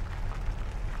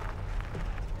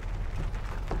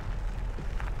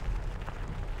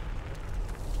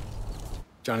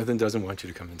 Jonathan doesn't want you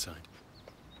to come inside.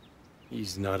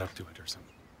 He's not up to it or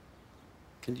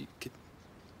something.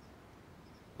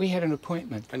 We had an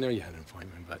appointment. I know you had an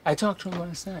appointment, but... I talked to him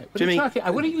last night. Jimmy,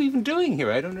 what are you even doing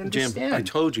here? I don't understand. Jim, I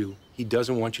told you he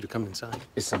doesn't want you to come inside.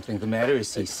 Is something the matter?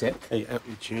 Is he sick? Hey,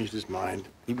 he changed his mind.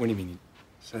 What do you mean? He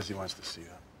says he wants to see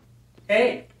them.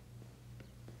 Hey!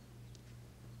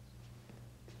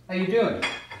 How you doing?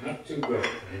 Not too good,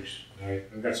 thanks.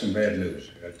 I've got some bad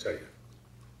news, I gotta tell you.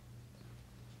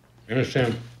 You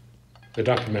understand? The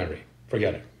documentary,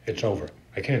 forget it. It's over.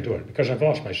 I can't do it because I've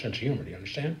lost my sense of humor, do you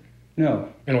understand?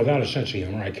 No. And without a sense of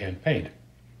humor, I can't paint.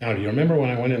 Now, do you remember when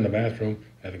I went in the bathroom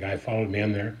and the guy followed me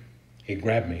in there? He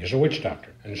grabbed me as a witch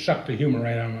doctor and sucked the humor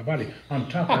right out of my body. On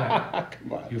top of that,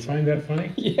 Come on. You find that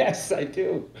funny? Yes, I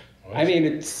do. I mean,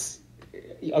 it's...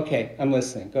 Okay, I'm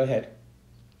listening. Go ahead.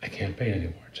 I can't paint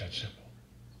anymore. It's that simple.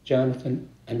 Jonathan,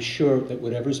 I'm sure that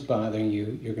whatever's bothering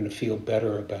you, you're going to feel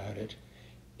better about it.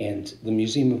 And the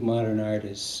Museum of Modern Art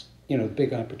is, you know, a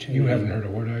big opportunity. You haven't heard a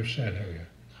word I've said, have you?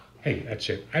 Hey, that's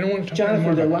it. I don't want to talk Jonathan,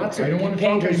 anymore there are about lots it. of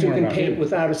painters who can paint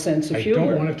without a sense of humor. I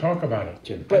don't want to talk about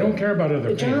it. But, I don't care about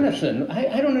other painters. Jonathan,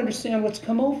 I don't understand what's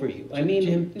come over you. I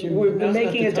mean, we're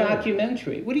making a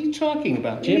documentary. What are you talking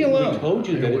about? Leave me alone. We told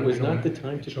you that it was not the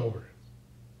time to... It's over.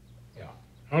 Yeah.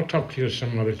 I'll talk to you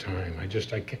some other time. I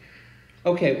can't...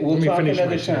 Okay, we'll talk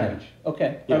another time.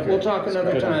 Okay, Yeah, we'll talk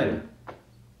another time.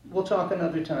 We'll talk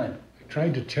another time. I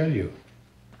tried to tell you.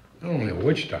 Not only a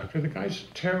witch doctor, the guy's a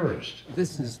terrorist.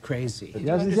 This is crazy. He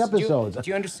does these episodes. Do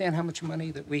you understand how much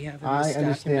money that we have in I this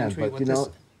understand, documentary? but you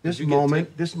know,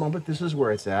 this moment, this is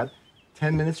where it's at.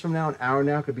 10 minutes from now, an hour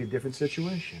now, could be a different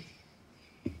situation.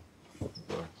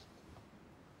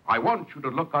 I want you to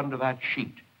look under that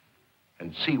sheet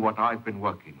and see what I've been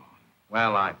working on.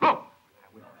 Well, look!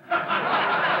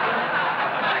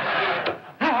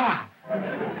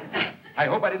 I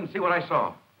hope I didn't see what I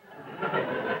saw.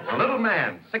 A little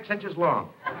man, 6 inches long.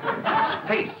 His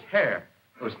face, hair,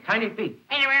 those tiny feet.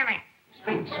 His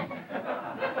feet.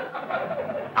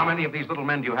 How many of these little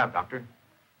men do you have, Doctor?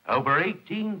 Over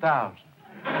 18,000.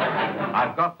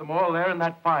 I've got them all there in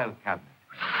that file cabinet.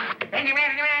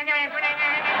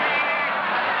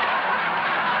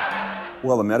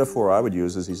 Well, the metaphor I would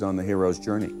use is he's on the hero's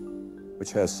journey,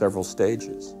 which has several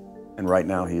stages. And right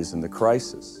now he is in the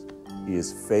crisis. He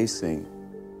is facing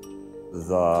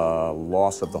the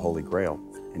loss of the Holy Grail.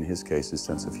 In his case, his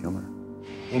sense of humor.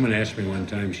 A woman asked me one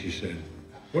time, she said,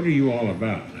 "What are you all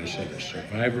about?" And I said, "A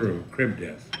survivor of a crib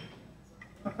death."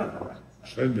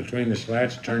 Slid between the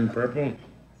slats, turned purple.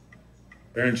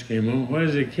 Parents came home. "Why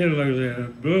does the kid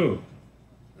look blue?"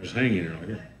 I was hanging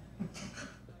earlier.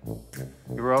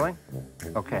 You rolling?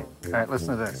 Okay. All right,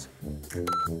 listen to this.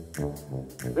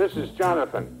 This is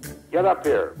Jonathan. Get up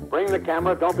here. Bring the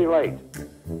camera. Don't be late.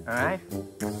 All right.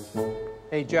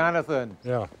 Hey, Jonathan.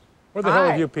 Yeah. Where the hell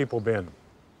have you people been?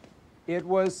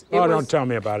 Don't tell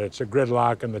me about it. It's a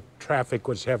gridlock and the traffic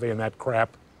was heavy and that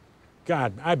crap.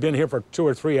 God, I've been here for 2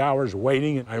 or 3 hours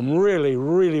waiting, and I really,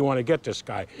 really want to get this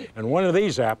guy. And one of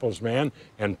these apples, man,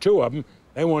 and 2 of them,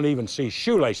 they won't even see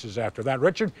shoelaces after that.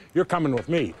 Richard, you're coming with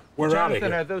me. We're out of here.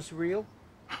 Jonathan, are those real?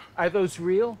 Are those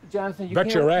real? Jonathan, you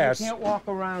Bet your ass. You can't walk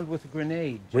around with a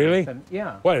grenade. Really? Jonathan.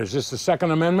 Yeah. What, is this the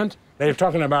Second Amendment? They're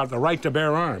talking about the right to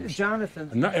bear arms. Jonathan,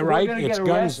 No, we're right? going to It's get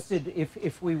guns. arrested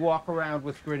if we walk around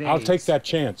with grenades. I'll take that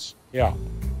chance. Yeah.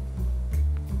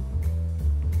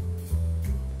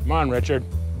 Come on, Richard.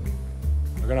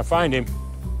 We're going to find him.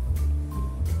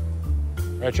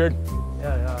 Richard?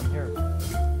 Yeah, I'm here.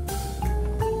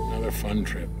 Another fun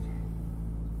trip.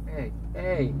 Hey,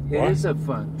 it What? is a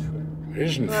fun trip. It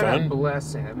isn't What fun. a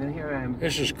blessing. I mean, here I am.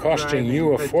 This is costing driving,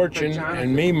 you a but fortune Jonathan,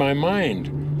 and me my mind.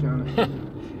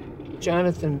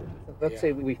 Jonathan, let's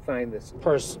say we find this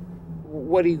person.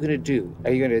 What are you going to do?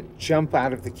 Are you going to jump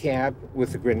out of the cab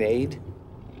with a grenade?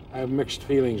 I have mixed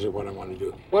feelings of what I want to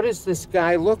do. What does this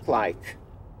guy look like?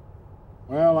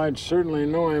 Well, I'd certainly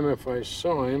know him if I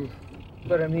saw him.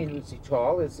 But I mean, is he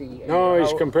tall? Is he? No,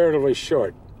 he's comparatively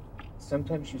short.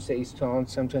 Sometimes you say he's tall, and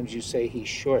sometimes you say he's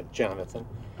short, Jonathan.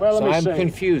 Well, so let me I'm say-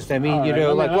 confused. I mean, All you right,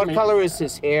 know, let like me- what color is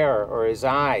his hair or his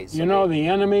eyes? You know, the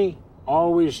enemy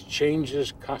always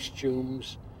changes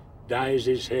costumes, dyes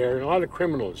his hair. A lot of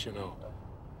criminals, you know,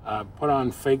 put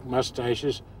on fake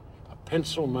mustaches. A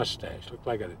pencil mustache, look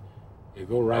like you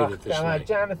go right at this light.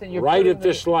 Jonathan, you're right putting at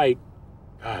this light.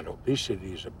 God,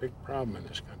 obesity is a big problem in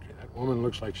this country. That woman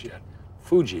looks like she had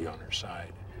Fuji on her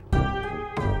side.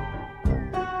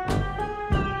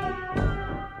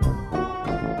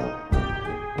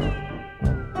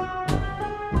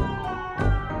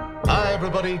 Hi,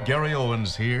 everybody. Gary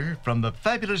Owens here from the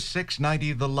fabulous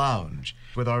 690 The Lounge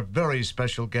with our very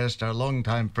special guest, our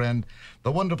longtime friend,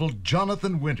 the wonderful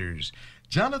Jonathan Winters.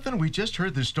 Jonathan, we just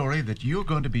heard the story that you're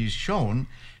going to be shown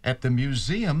at the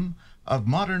Museum of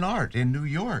Modern Art in New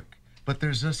York. But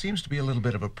there seems to be a little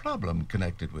bit of a problem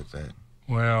connected with that.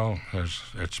 Well,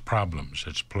 it's problems.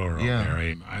 It's plural, Yeah.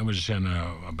 Harry. I was in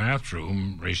a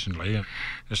bathroom recently, and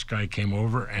this guy came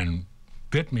over and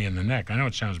bit me in the neck. I know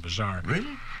it sounds bizarre. Really?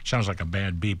 It sounds like a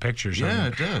bad B picture or something. Yeah,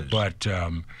 it does. But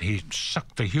he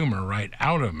sucked the humor right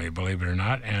out of me, believe it or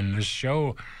not. And this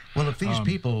show... Well, if these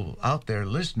people out there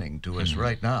listening to us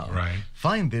right now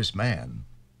find this man,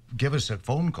 give us a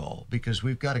phone call, because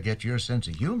we've got to get your sense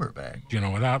of humor back. You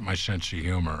know, without my sense of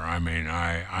humor, I mean,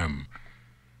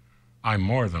 I'm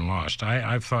more than lost.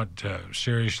 I've thought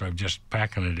seriously of just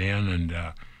packing it in and...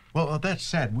 Well, that's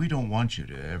sad. We don't want you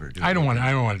to ever do I don't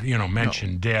that. want to,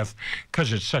 mention death,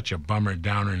 because it's such a bummer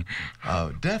downer.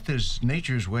 Death is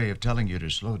nature's way of telling you to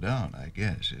slow down, I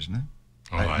guess, isn't it?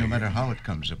 Oh, No matter how it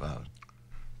comes about.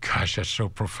 Gosh, that's so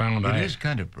profound. It is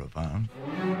kind of profound.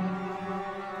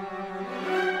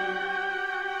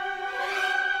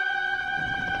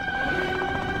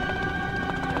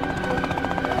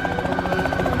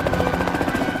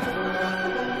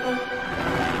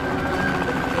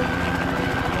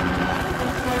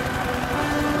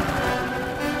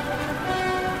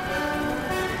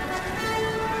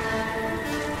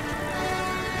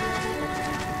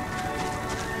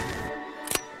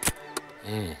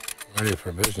 Ready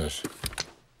for business.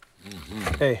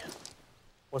 Hey,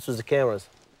 what's with the cameras?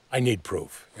 I need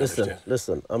proof. You understand?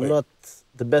 Listen, I'm not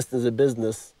the best in the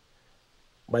business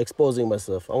by exposing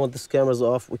myself. I want these cameras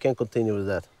off. We can't continue with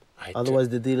that. Otherwise,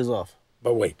 the deal is off.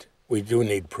 But wait, we do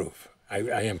need proof.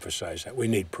 I emphasize that. We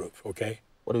need proof, okay?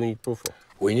 What do we need proof for?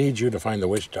 We need you to find the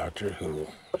witch doctor who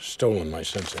stolen my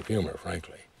sense of humor,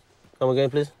 frankly. Come again,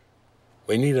 please?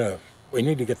 We need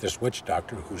to get this witch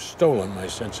doctor who's stolen my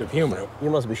sense of humor. You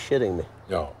must be shitting me.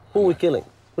 No. Who are we killing?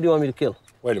 Who do you want me to kill?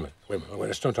 Wait a minute.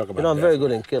 Let's don't talk about You know, I'm that. very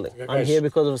good in killing. Guys, I'm here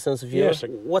because of a sense of humor. Yes.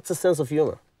 What's a sense of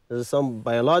humor? Is it some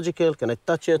biological? Can I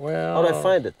touch it? Well, how do I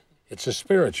find it? It's a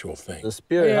spiritual thing. The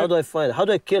spirit, Yeah. how do I find it? How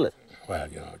do I kill it? Well,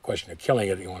 you know, a question of killing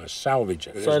it, you want to salvage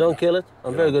it. So I don't kill it?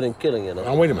 I'm very good in killing, you know.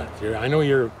 Now, wait a minute. I know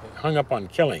you're hung up on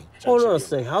killing. Hold on a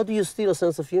second. How do you steal a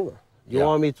sense of humor? You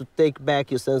want me to take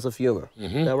back your sense of humor.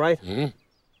 Is that right?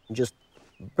 Just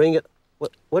bring it.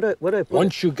 Where do I put it?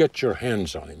 Once you get your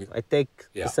hands on him. I take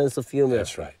the sense of humor.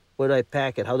 That's right. Where do I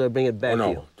pack it? How do I bring it back to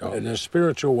you? No. In a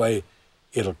spiritual way,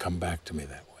 it'll come back to me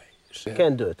that way. I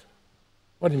can't do it.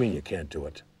 What do you mean you can't do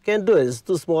it? Can't do it. It's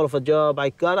too small of a job.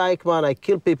 Come on, I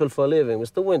kill people for a living.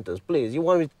 Mr. Winters, please. You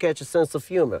want me to catch a sense of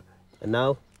humor. And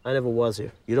now, I never was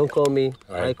here. You don't call me,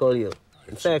 Right. I call you.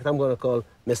 In fact, I'm going to call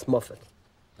Miss Muffet.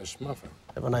 Miss Muffet.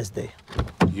 Have a nice day.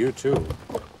 You too.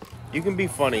 You can be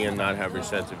funny and not have your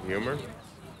sense of humor.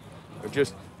 Or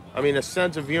just, I mean, a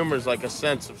sense of humor is like a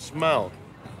sense of smell.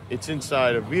 It's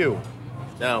inside of you.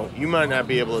 Now, you might not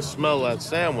be able to smell that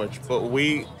sandwich, but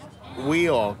we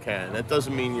all can. That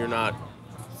doesn't mean you're not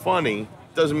funny.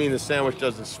 Doesn't mean the sandwich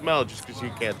doesn't smell just because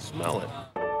you can't smell it.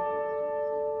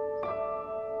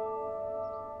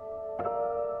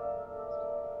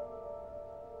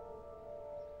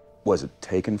 Was it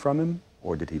taken from him,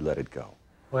 or did he let it go?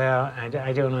 Well, I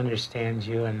don't understand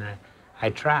you, and I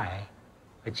try,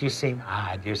 but you seem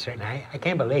odd. You're certain. I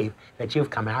can't believe that you've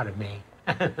come out of me.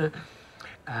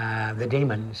 The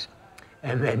demons,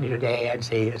 and then your dad,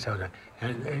 see, so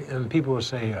and people will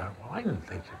say, well, I didn't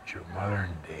think that your mother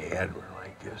and dad were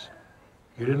like this.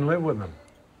 You didn't live with them.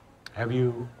 Have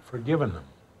you forgiven them?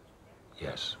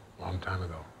 Yes, a long time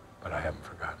ago, but I haven't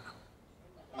forgotten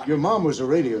them. Your mom was a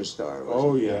radio star, wasn't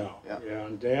Oh, she? yeah.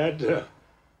 And Dad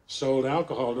sold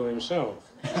alcohol to himself.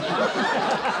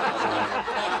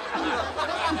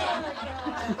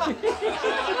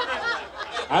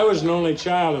 I was an only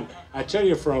child, and I tell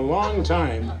you, for a long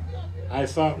time, I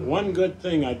thought one good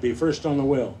thing I'd be first on the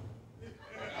will.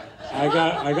 I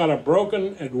got a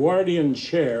broken Edwardian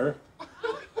chair,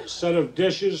 a set of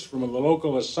dishes from the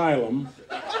local asylum,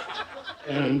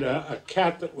 and a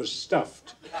cat that was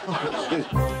stuffed.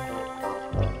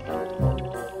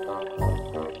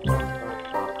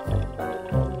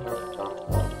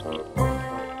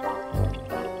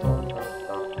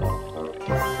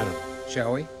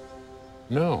 Shall we?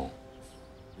 No.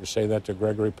 You say that to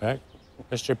Gregory Peck?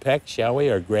 Mr. Peck, shall we?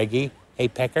 Or Greggy? Hey,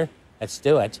 Pecker, let's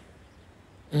do it.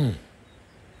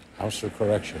 House of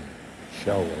Correction,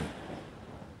 shall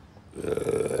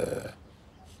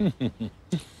we?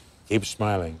 Keep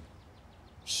smiling.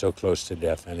 So close to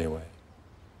death anyway.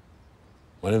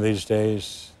 One of these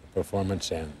days, the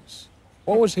performance ends.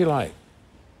 What was he like?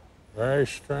 Very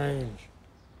strange.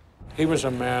 He was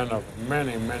a man of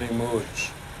many, many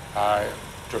moods.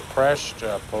 Depressed,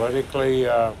 politically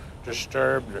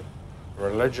disturbed,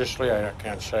 religiously, I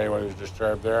can't say what he was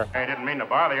disturbed there. I didn't mean to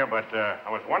bother you, but I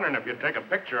was wondering if you'd take a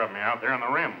picture of me out there on the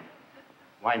rim.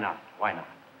 Why not? Why not?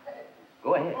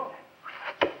 Go ahead.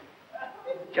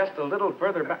 Just a little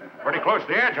further back. Pretty close to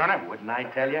the edge, aren't I? Wouldn't I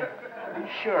tell you?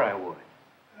 Sure I would.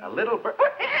 A little further.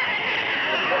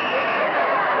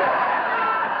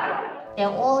 They're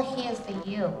all here for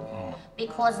you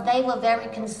because they were very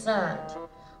concerned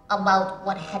about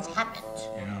what has happened.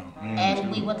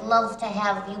 And we would love to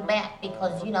have you back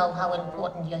because you know how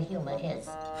important your humor is.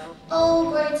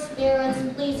 Oh, great spirits,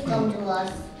 please come to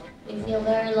us. We feel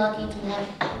very lucky to have...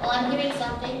 Oh, I'm hearing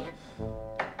something.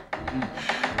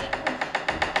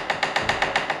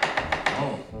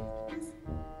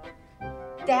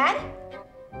 Dad?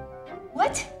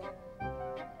 What?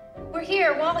 We're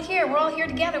here. We're all here. We're all here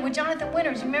together with Jonathan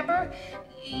Winters. Remember?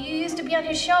 You used to be on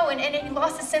his show, and he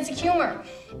lost his sense of humor.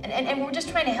 And we're just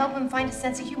trying to help him find a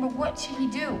sense of humor. What should we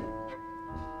do?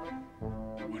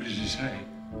 What does he say?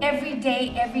 Every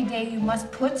day, you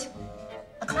must put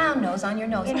a clown nose on your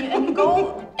nose. And you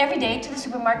go every day to the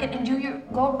supermarket and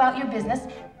go about your business,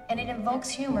 and it invokes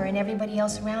humor in everybody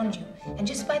else around you. And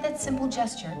just by that simple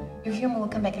gesture, your humor will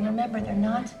come back. And remember, they're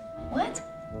not, what?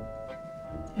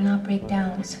 They're not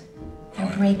breakdowns. They're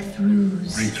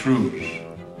breakthroughs. Breakthroughs.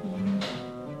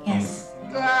 Yes.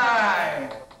 Hi.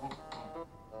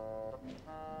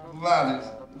 Loudest.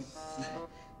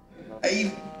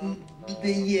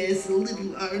 Yes, a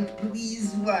little art,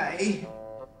 please. Why?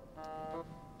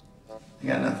 You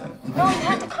got nothing. No, you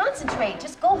have to concentrate.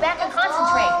 Just go back and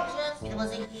concentrate. It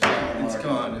was a It's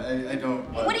gone. I don't...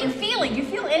 What are you feeling? Do you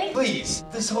feel anything? Please,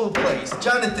 this whole place.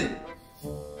 Jonathan,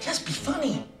 just be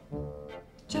funny.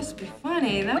 Just be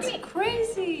funny. That's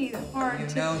crazy hard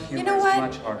to... You know humor is what?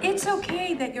 much harder. It's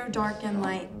okay that you're dark and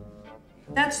light.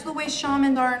 That's the way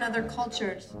shamans are in other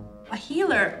cultures. A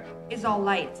healer is all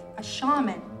light. A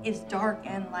shaman is dark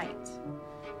and light.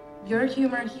 Your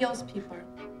humor heals people.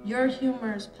 Your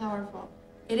humor is powerful.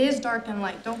 It is dark and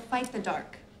light. Don't fight the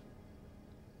dark.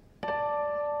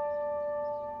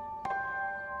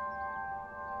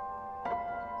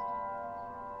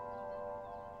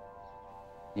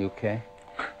 You okay?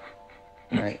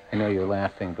 I know you're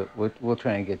laughing, but we'll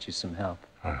try and get you some help.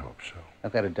 I hope so.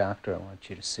 I've got a doctor I want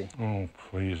you to see. Oh,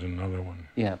 please, another one.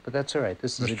 Yeah, but that's all right.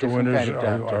 This is a Mr. different Winters, kind of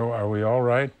doctor. are we all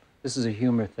right? This is a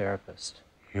humor therapist.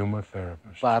 Humor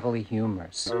therapist. Bodily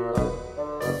humors.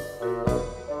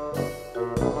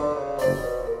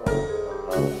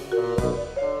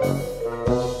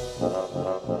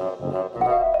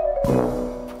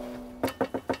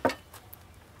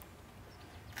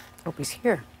 Hope he's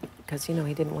here, because, you know,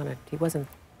 he wasn't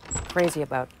crazy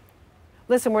about.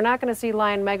 Listen, we're not going to see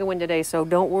Lion Megawin today, so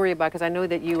don't worry about it, because I know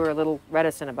that you were a little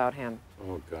reticent about him.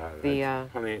 Oh, God. The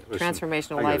honey, listen,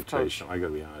 transformational life coach. I got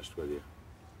to be honest with you.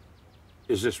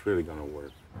 Is this really going to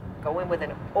work? Go in with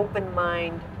an open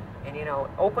mind and, you know,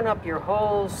 open up your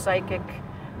whole psychic,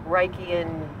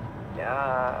 Reichian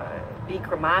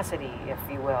dechromosity, if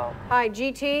you will. Hi,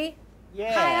 GT.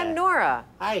 Yeah. Hi, I'm Nora.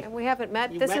 Hi. And we haven't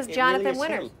met. You This met is me, Jonathan really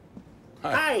Winters. yourself.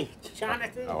 Hi,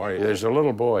 Jonathan. How are you? There's a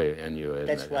little boy in you, isn't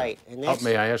That's it? right. And Help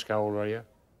me, I ask, how old are you?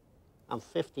 I'm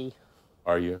 50.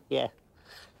 Are you? Yeah.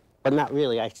 But not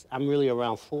really. I'm really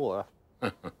around 4.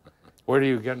 Where do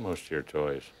you get most of your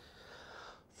toys?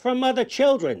 From other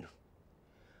children.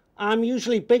 I'm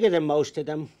usually bigger than most of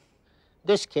them.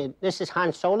 This kid, this is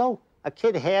Han Solo. A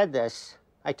kid had this.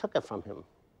 I took it from him.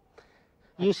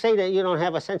 You say that you don't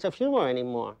have a sense of humor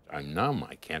anymore. I'm numb.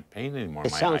 I can't paint anymore.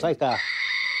 It sounds like a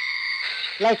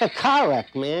car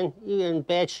wreck, man. You're in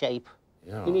bad shape.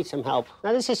 Yeah. You need some help.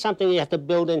 Now, this is something you have to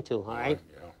build into, all right?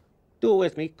 Yeah. Do it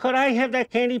with me. Could I have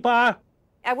that candy bar?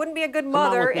 I wouldn't be a good on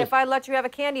mother with me. if I let you have a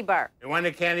candy bar. You want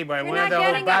a candy bar? You're One not of the whole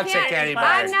getting a box of candy candy bar.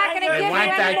 bars. I'm not going to They give want you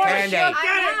that any more candy. sugar.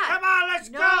 Get it! Come on, let's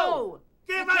No. go!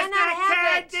 Give You us cannot that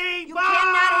have candy it. You bar!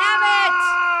 cannot have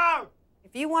it.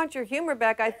 If you want your humor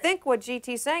back, I think what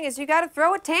GT's saying is you got to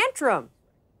throw a tantrum.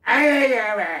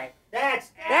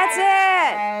 That's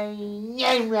it.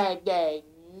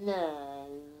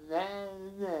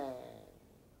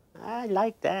 I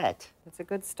like that. That's a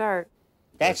good start.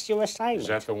 That's your assignment. Is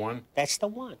that the one? That's the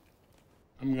one.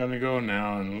 I'm going to go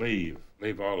now and leave.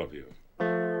 Leave all of you.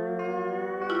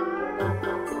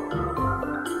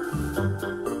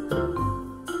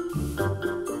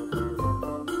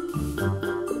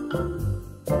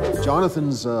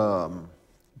 Jonathan's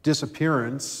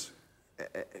disappearance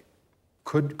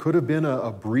could have been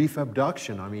a brief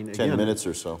abduction. I mean, 10 again, minutes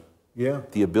or so. Yeah.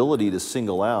 The ability to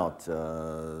single out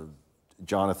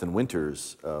Jonathan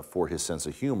Winters for his sense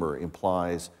of humor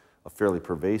implies a fairly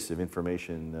pervasive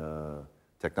information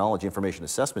technology, information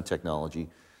assessment technology.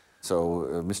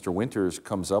 So Mr. Winters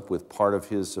comes up with part of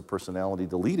his personality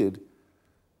deleted,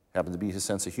 happens to be his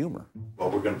sense of humor. Well,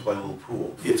 we're going to play a little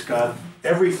pool. It's got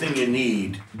everything you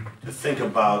need to think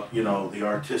about, you know, the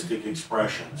artistic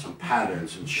expressions and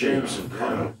patterns and shapes and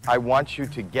colors. I want you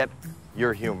to get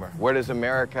your humor. Where does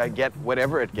America get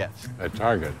whatever it gets? At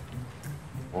Target.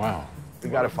 Wow. We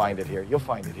got to find it here. You'll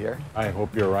find it here. I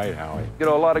hope you're right, Howie. You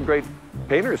know, a lot of great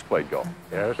painters played golf.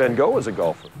 Yes. Van Gogh was a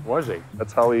golfer. Was he?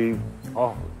 That's how he...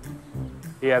 Oh,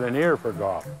 he had an ear for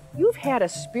golf. You've had a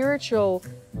spiritual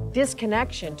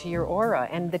disconnection to your aura,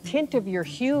 and the tint of your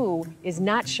hue is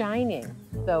not shining.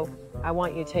 So I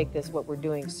want you to take this, what we're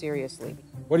doing, seriously.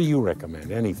 What do you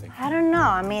recommend? Anything? I don't know.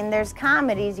 I mean, there's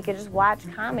comedies. You could just watch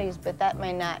comedies, but that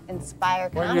may not inspire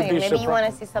Well, comedy. you'd be Maybe you want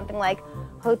to surprised. see something like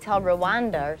Hotel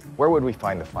Rwanda. Where would we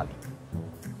find the funny?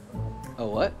 Oh,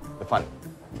 what? The funny.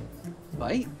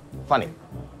 Bite? Funny.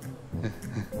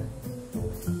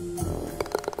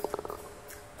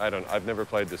 I've never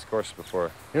played this course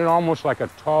before. You're almost like a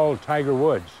tall Tiger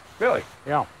Woods. Really?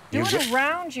 Yeah. Do it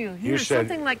around you. you Here, said-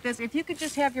 something like this. If you could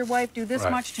just have your wife do this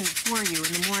Right. much for you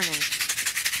in the morning.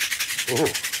 Ooh,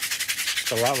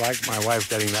 it's a lot like my wife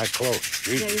getting that close.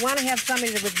 Yeah, you want to have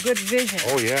somebody with good vision.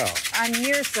 Oh, yeah. I'm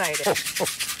nearsighted.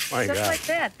 My Stuff God. like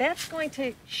that. That's going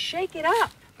to shake it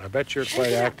up. I bet you're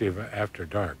quite active after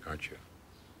dark, aren't you?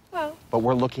 Well, But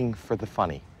we're looking for the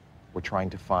funny. We're trying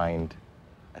to find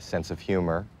a sense of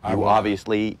humor. I You will.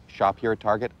 obviously shop here at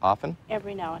Target often?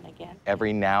 Every now and again.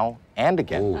 Every now and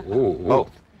again. Ooh, ooh, ooh.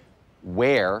 Both.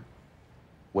 Where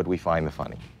would we find the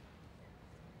funny?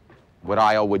 What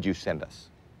aisle would you send us?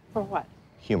 For what?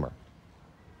 Humor.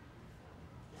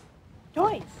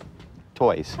 Toys.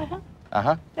 Toys. Uh-huh.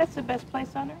 Uh-huh. That's the best place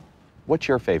on earth. What's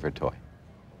your favorite toy?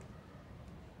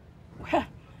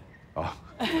 Oh.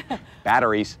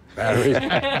 Batteries. Batteries.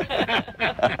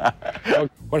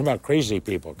 What about crazy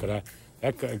people? Could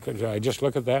I just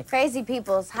look at that? Crazy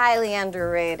People's highly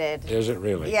underrated. Is it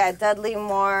really? Yeah, Dudley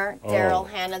Moore, Oh. Daryl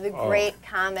Hannah, the Oh. great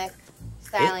comic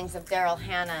stylings of Daryl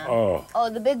Hannah. Oh.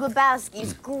 The Big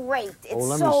Lebowski's great. It's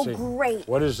let me so see. great.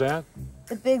 What is that?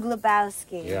 The Big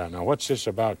Lebowski. Yeah, now what's this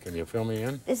about? Can you fill me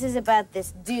in? This is about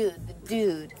this dude, the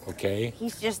dude. Okay.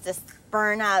 He's just a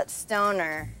burnout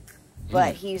stoner,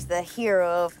 but he's the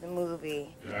hero of the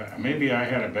movie. Maybe I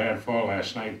had a bad fall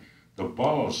last night. The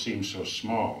balls seem so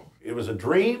small. It was a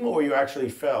dream, or you actually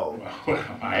fell? Well,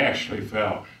 I actually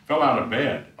fell out of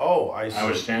bed. Oh, I see. I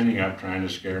was standing up trying to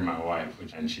scare my wife,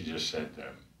 and she just said,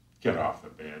 get off the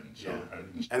bed. And so,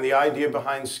 And the idea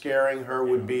behind scaring her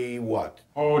would be what?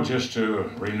 oh, just to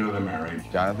renew the marriage.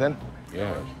 Jonathan?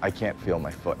 Yes. I can't feel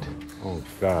my foot. Oh,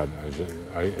 God. Is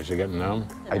it getting numb?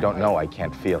 I don't know. I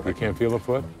can't feel it. You can't feel the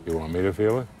foot? You want me to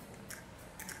feel it?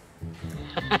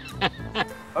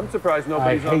 I'm surprised I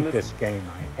nobody's on hate this game.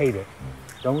 I hate it.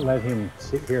 Don't let him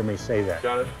hear me say that.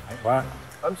 Jonathan? What?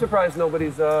 I'm surprised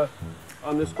nobody's on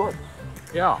this court.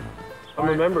 Yeah. I'm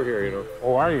a member here, you know.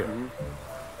 Oh, are you?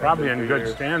 Probably in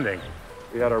good standing.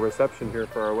 We had our reception here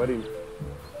for our wedding.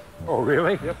 Oh,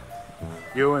 really? Yep.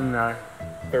 You and...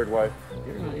 Third wife.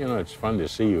 You know, it's fun to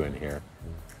see you in here.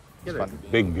 It's fun.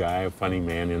 Big guy, funny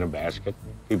man in a basket.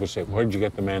 People say, where'd you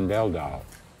get the Mandel doll?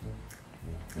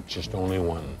 It's just only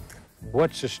one.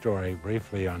 What's the story,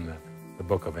 briefly, on the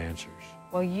Book of Answers?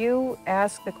 Well, you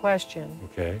ask the question,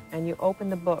 Okay. and you open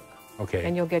the book, Okay.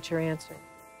 and you'll get your answer.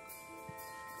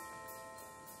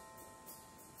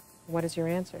 What is your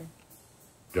answer?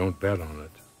 Don't bet on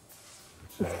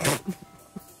it.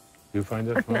 You find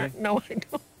that funny? No, I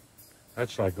don't.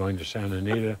 That's like going to Santa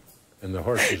Anita and the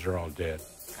horses are all dead.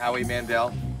 Howie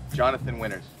Mandel, Jonathan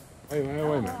Winters. Wait a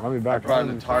minute. Let me back I brought up.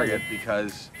 him to Target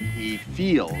because he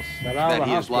feels Got out of that the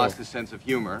he has hospital. lost his sense of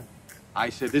humor. I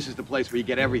said, this is the place where you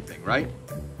get everything, right?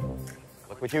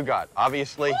 Look what you got.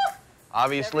 Obviously,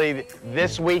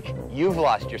 this week, you've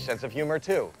lost your sense of humor,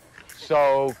 too.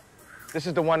 So, this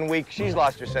is the 1 week she's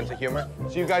lost her sense of humor.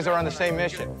 So you guys are on the same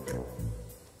mission.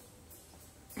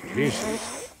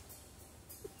 Jesus.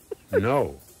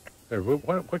 No.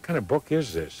 What kind of book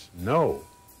is this? No.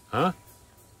 Huh?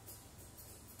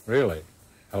 Really?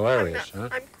 Hilarious, huh?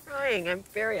 I'm crying. I'm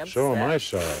very upset. So am I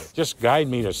sorry. Just guide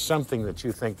me to something that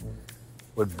you think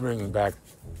would bring back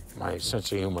my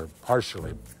sense of humor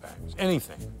partially back.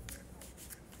 Anything.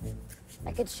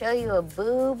 I could show you a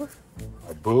boob.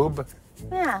 A boob?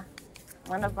 Yeah,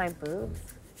 one of my boobs.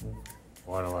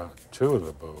 What about two of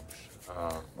the boobs?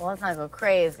 Well, let's not go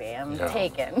crazy. I'm Yeah.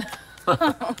 taken.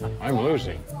 I'm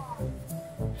losing.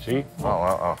 See?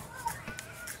 Oh.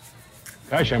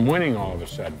 Gosh, I'm winning all of a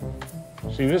sudden.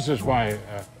 See, this is why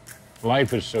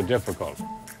life is so difficult.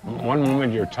 One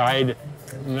moment you're tied,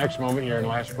 the next moment you're in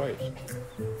last place.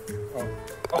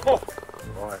 Oh,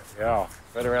 boy, yeah.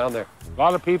 Right around there. A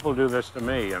lot of people do this to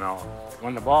me, you know.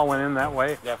 When the ball went in that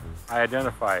way, I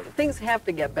identified. Things have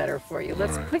to get better for you.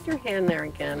 Let's All right. put your hand there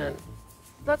again, and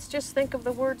let's just think of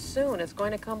the word soon. It's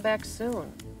going to come back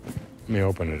soon. Let me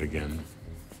open it again.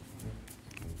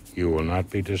 You will not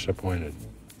be disappointed.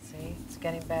 See, it's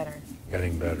getting better.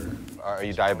 Getting better. Are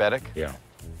you diabetic? Yeah.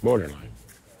 Borderline.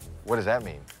 What does that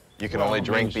mean? You can Well, only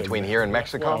drink means that- between here and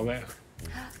Mexico? Well,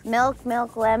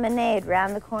 Milk, lemonade.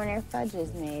 Round the corner, fudge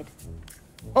is made.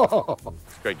 It's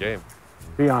a great game.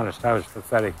 be honest, I was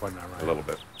pathetic, wasn't I, right? A little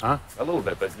bit. Huh? A little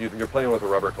bit, but you're playing with a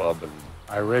rubber club. And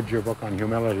I read your book on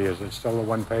humility. Is it still the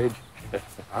one page?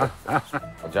 Huh?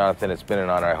 Well, Jonathan, it's been an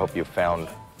honor. I hope you found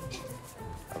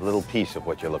a little piece of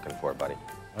what you're looking for, buddy.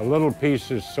 A little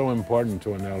piece is so important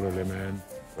to an elderly man.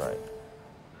 Right.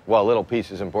 Well, a little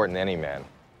piece is important to any man.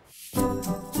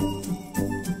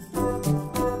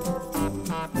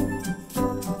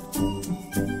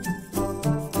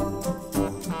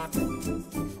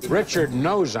 Richard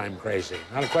knows I'm crazy.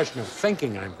 Not a question of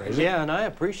thinking I'm crazy. Yeah, and I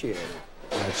appreciate it.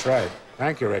 That's right.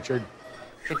 Thank you, Richard.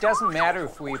 It doesn't matter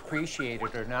if we appreciate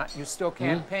it or not. You still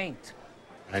can't paint.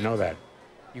 I know that.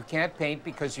 You can't paint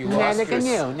because you Neither lost can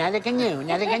your... you, neither can you,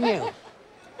 neither can you.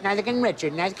 Neither can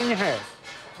Richard, neither can her.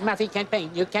 Muffy can't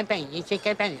paint, you can't paint, you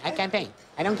can't paint, I can't paint.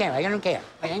 I don't care, I don't care.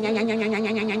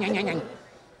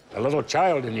 The little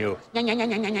child in you.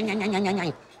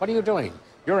 What are you doing?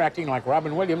 You're acting like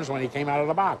Robin Williams when he came out of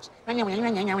the box.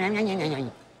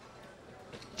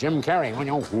 Jim Carrey.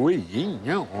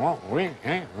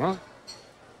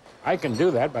 I can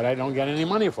do that, but I don't get any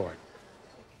money for it.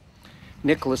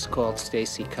 Nicholas called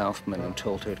Stacy Kaufman and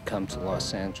told her to come to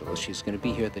Los Angeles. She's going to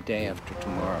be here the day after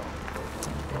tomorrow.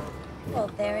 Well,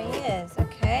 there he is,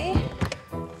 okay?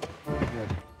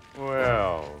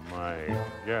 Well, my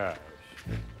gosh.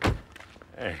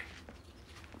 Hey,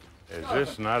 is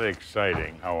this not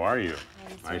exciting? How are you?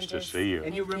 Nice to see you.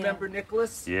 And you remember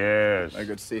Nicholas? Yes. Very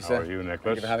good to see you, How sir. are you, Nicholas?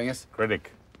 Thank you for having us.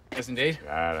 Critic. Yes, indeed.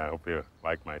 God, I hope you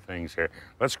like my things here.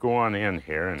 Let's go on in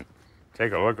here and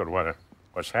take a look at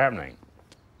what's happening.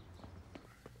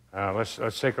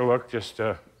 Let's take a look. Just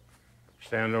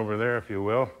stand over there, if you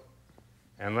will,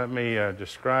 and let me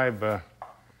describe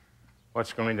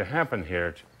what's going to happen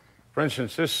here. For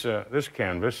instance, this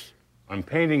canvas, I'm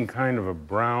painting kind of a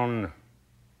brown,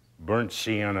 burnt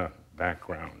sienna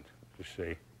background, you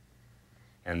see,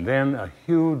 and then a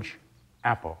huge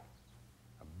apple,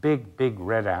 a big, big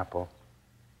red apple,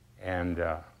 and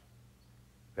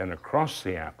then across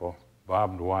the apple,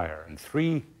 barbed wire, and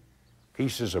 3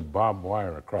 pieces of barbed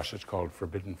wire across. It's called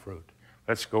forbidden fruit.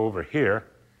 Let's go over here,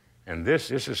 and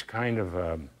this is kind of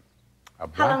a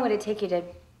black. How long would it take you to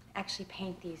actually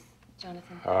paint these,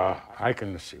 Jonathan? I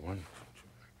can see 1,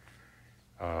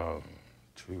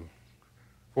 2,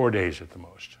 4 days at the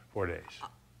most. 4 days.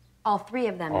 All 3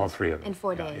 of them? All 3 of them. In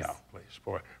 4 days? Yeah, please.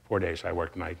 4 days. I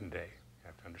work night and day. You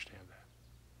have to understand that.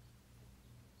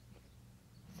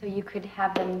 So you could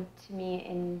have them to me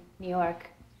in New York?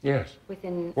 Yes.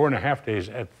 Within 4.5 days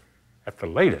at the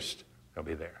latest, they'll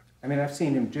be there. I mean, I've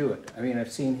seen him do it. I mean,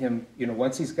 I've seen him,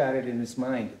 once he's got it in his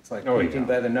mind, it's like Oh, painting yeah.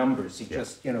 by the numbers. He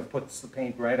just, puts the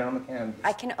paint right on the canvas.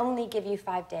 I can only give you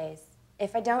 5 days.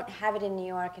 If I don't have it in New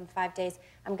York in 5 days,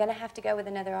 I'm going to have to go with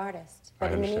another artist. But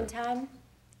I in the understand. meantime,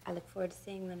 I look forward to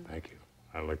seeing them. Thank you.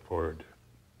 I look forward to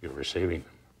you receiving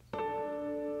them.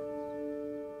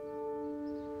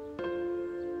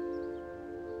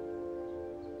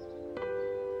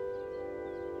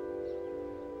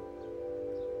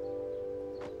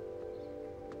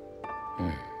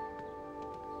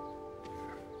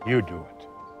 You do it.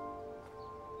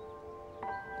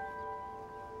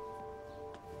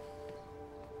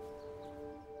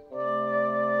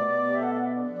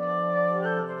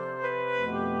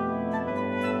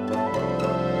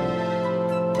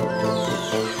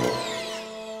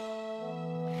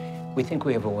 We think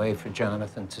we have a way for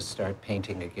Jonathan to start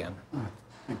painting again. Oh,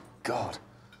 thank God.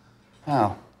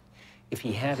 How? If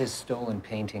he had his stolen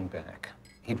painting back,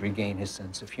 he'd regain his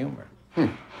sense of humor.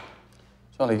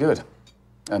 Jolly good.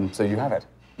 So you have it?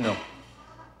 No.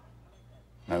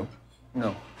 No?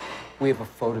 No. We have a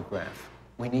photograph.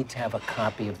 We need to have a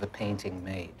copy of the painting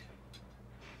made.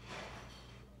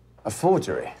 A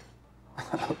forgery?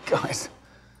 Oh, guys.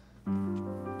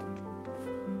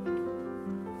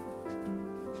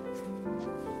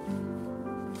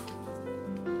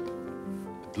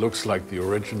 It looks like the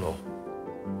original.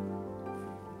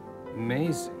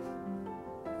 Amazing.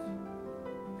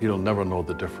 He'll never know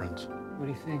the difference. What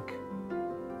do you think?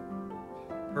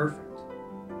 Perfect.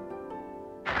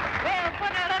 We'll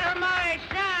put a little more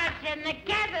sauce in the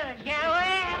kettle, shall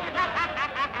we?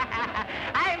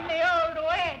 I'm the old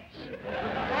witch.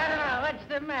 Oh, what's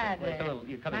the matter?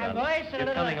 You're coming My on. voice a You're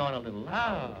little... coming on a little. Oh,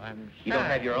 I'm sorry. You don't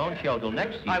have your own show till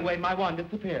next season. I wave my wand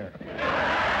at the pier.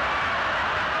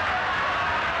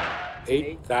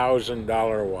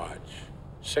 $8,000 watch,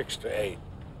 6 to 8.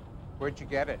 Where'd you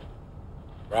get it?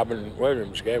 Robin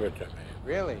Williams gave it to me.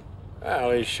 Really?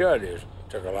 Well, he should. He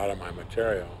took a lot of my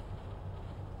material.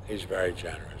 He's very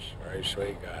generous, very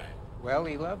sweet guy. Well,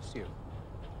 he loves you.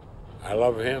 I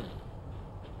love him.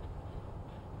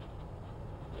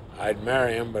 I'd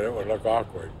marry him, but it would look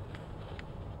awkward.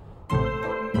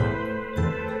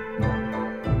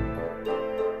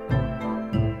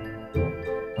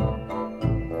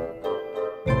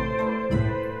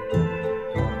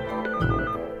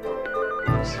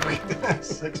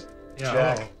 Six. Yeah,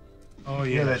 Jack. oh,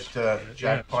 You know yes. that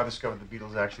Jack Yes. Parr discovered the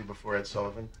Beatles actually before Ed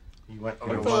Sullivan? He went. Oh,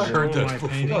 you know, I've one day- heard that before.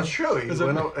 No, it's true. He Is it-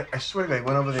 went I swear to God, he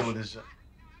went over there with his.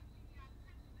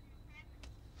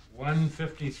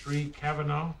 153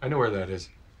 Kavanaugh. I know where that is.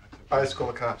 Let's call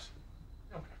the cops.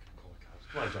 Come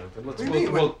on, Jonathan. What do you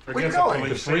mean? Where you forget going?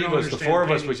 the three of us, the four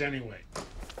of us. Anyway.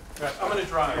 I'm going to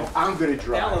drive. I'm going to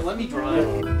drive. Alan, let me drive.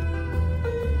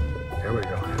 Here we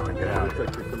go. Here we get out.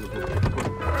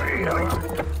 There you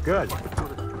go. Good.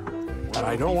 But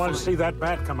I don't want to see that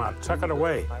bat come out. Tuck it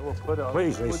away. I will put on.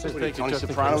 Please, Tony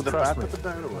Soprano with the bat, put the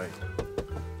bat away.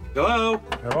 Hello?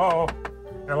 Hello?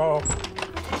 Hello?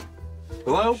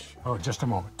 Hello? Oh, just a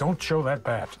moment. Don't show that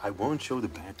bat. I won't show the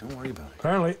bat. Don't worry about it.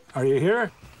 Apparently, are you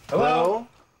here? Hello?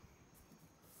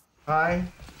 Hi.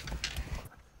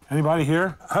 Anybody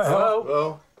here? Hello?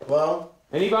 Hello? Hello?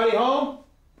 Anybody home?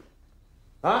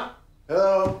 Huh?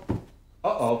 Hello?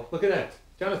 Uh-oh. Look at that.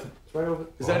 Jonathan, it's right over.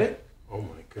 Is that it? Oh,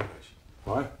 my goodness.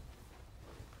 What?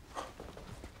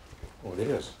 Oh, it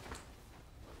is.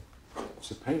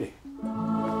 It's a painting. I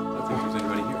don't think there's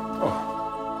anybody here. Oh,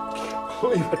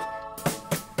 can't believe it.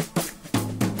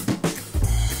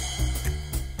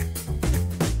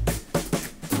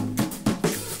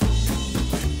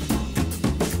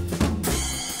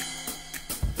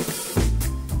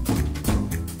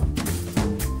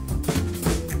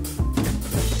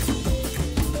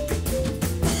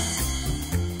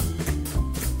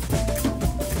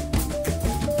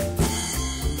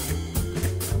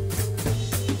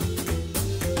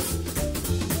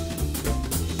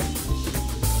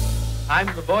 I'm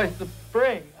the voice of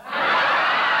spring.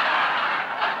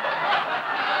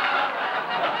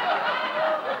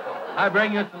 I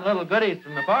bring you some little goodies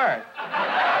from the forest.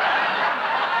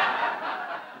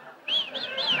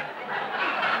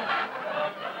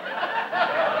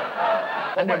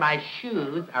 Under my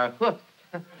shoes are hoofs.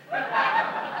 Is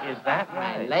that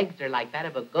right? My legs are like that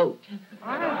of a goat.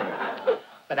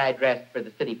 But I dressed for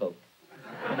the city folk.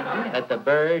 But the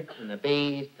birds and the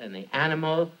bees and the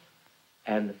animals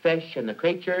and the fish and the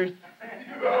creatures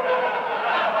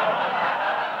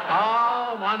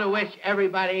all want to wish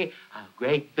everybody a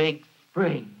great big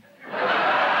spring.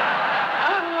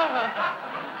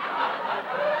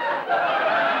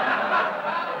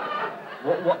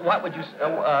 What would you say?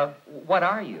 What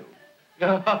are you?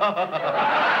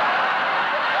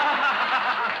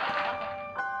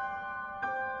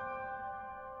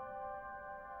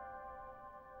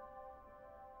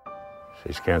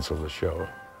 She's canceled the show.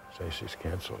 Stacy's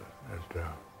canceled it.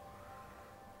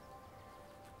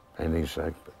 Paintings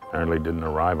apparently didn't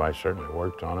arrive. I certainly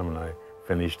worked on them, and I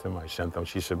finished them. I sent them.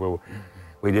 She said, well,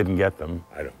 we didn't get them.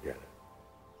 I don't get it.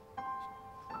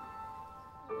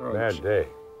 Bad day.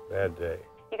 Bad day.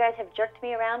 You guys have jerked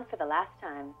me around for the last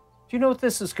time. Do you know what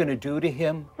this is going to do to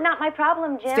him? Not my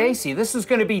problem, Jim. Stacy, this is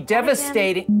going to be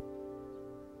devastating.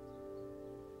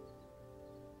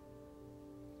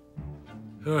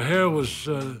 Her hair was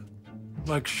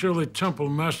like Shirley Temple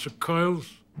Master Coils.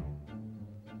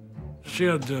 She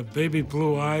had baby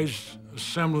blue eyes, a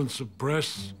semblance of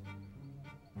breasts,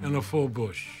 and a full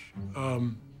bush.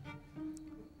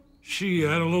 She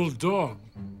had a little dog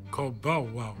called Bow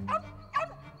Wow.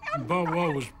 And Bow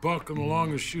Wow was barking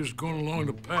along as she was going along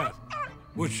the path,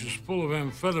 which was full of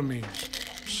amphetamines,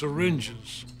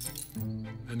 syringes,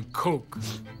 and coke.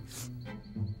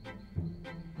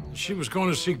 And she was going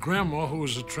to see Grandma, who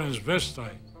was a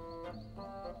transvestite.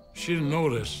 She didn't know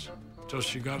this until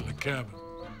she got in the cabin.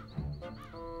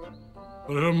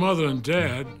 But her mother and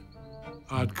dad,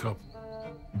 odd couple,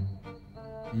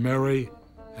 Mary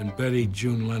and Betty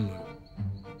June Lendler,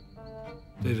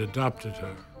 they'd adopted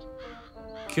her.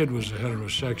 Kid was a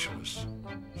heterosexualist.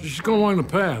 She's going along the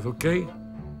path, okay?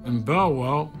 And Bow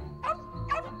Wow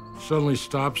suddenly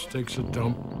stops, takes a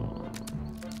dump,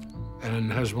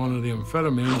 and has one of the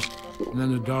amphetamines, and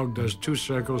then the dog does 2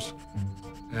 circles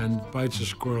and bites a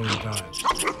squirrel and dies.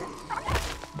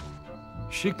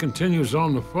 She continues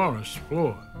on the forest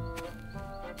floor.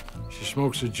 She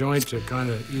smokes a joint to kind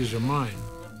of ease her mind.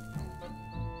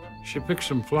 She picks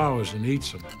some flowers and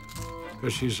eats them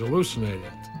because she's hallucinating.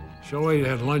 She already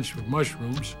had lunch with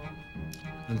mushrooms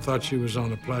and thought she was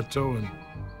on a plateau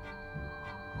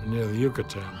near the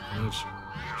Yucatan. And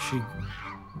she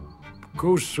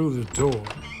goes through the door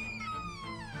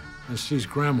and sees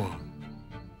Grandma.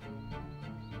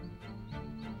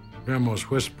 Grandma's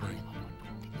whispering.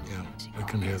 Yeah, I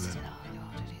can hear that.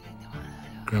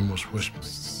 Grandma's whispering.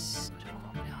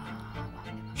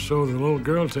 So the little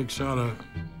girl takes out a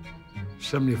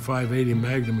 75-80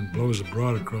 Magnum and blows a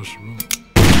broad across the room.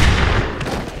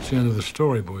 It's the end of the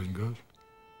story, boys and girls.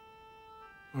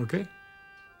 Okay?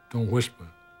 Don't whisper.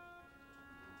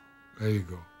 There you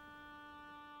go.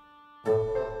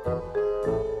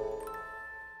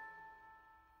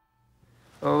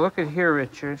 Oh, look at here,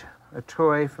 Richard. A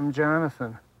toy from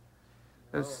Jonathan.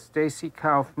 That's Stacy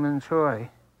Kaufman toy.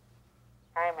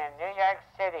 I'm in New York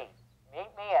City.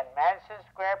 Meet me at Madison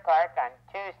Square Park on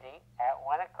Tuesday at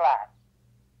 1 o'clock.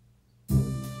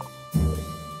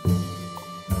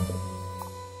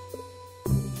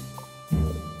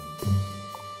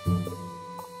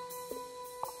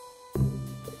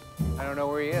 I don't know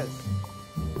where he is.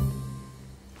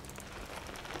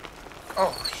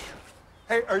 Oh,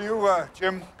 hey, are you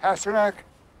Jim Pasternak?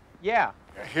 Yeah.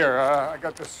 Here, I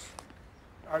got this.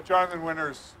 Jonathan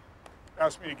Winters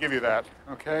asked me to give you that,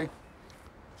 okay?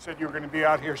 Said you were going to be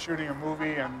out here shooting a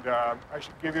movie, and I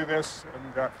should give you this.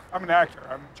 And I'm an actor.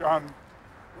 I'm John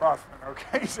Rothman,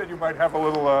 okay? He said you might have a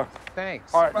little...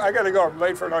 Thanks. All right, I got to go. I'm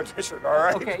late for an audition, all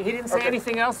right? Okay, he didn't say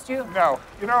anything else to you? No.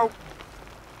 You know...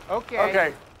 Okay.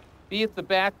 Okay. Be at the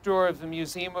back door of the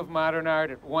Museum of Modern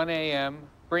Art at 1 a.m.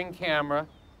 Bring camera.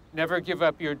 Never give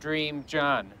up your dream,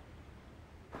 John.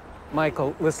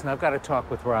 Michael, listen, I've got to talk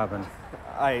with Robin.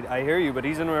 I hear you, but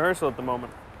he's in rehearsal at the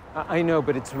moment. I know,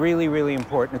 but it's really, really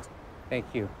important. Thank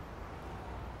you.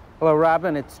 Hello,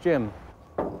 Robin, it's Jim.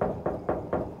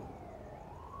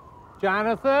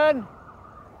 Jonathan?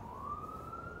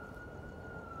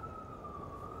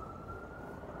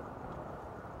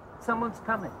 Someone's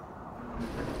coming.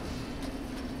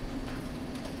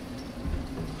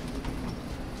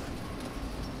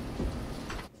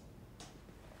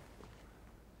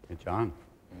 Hey, John.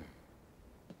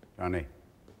 Johnny.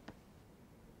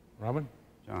 Robin?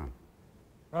 John.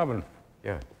 Robin.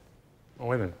 Yeah. Oh,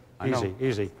 wait a minute. I know. Easy,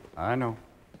 easy. I know.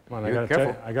 Come on, You're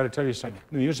careful. I got to tell you something.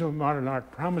 The Museum of Modern Art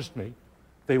promised me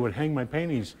they would hang my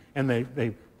paintings, and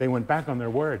they went back on their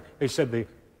word. They said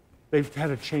they've had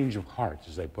a change of hearts,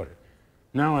 as they put it.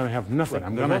 Now I have nothing.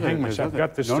 I'm going to hang myself. I've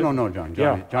got this. No, John.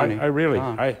 Yeah, Johnny. I really.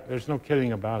 John. There's no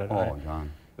kidding about it. Oh,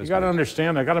 John. You got to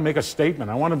understand. I got to make a statement.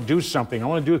 I want to do something. I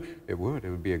want to do. It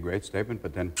would be a great statement,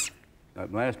 but then,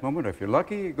 that last moment, if you're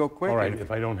lucky, you go quick. All right. If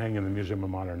I don't hang in the Museum of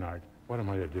Modern Art, what am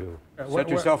I to do? Set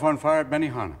yourself on fire at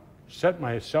Benihana. Set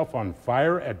myself on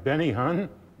fire at Benihana?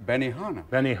 Benihana.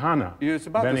 Benihana. It's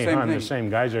about the same thing. The same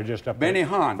guys are just up there.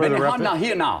 Benihana,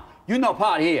 here now. You know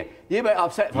part here. You be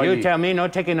upset for You tell me no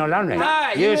taking no longer.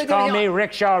 Hey, You just call me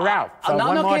Rickshaw Ralph. So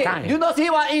one more time. You don't see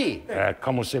what he.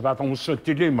 Comment ça va ton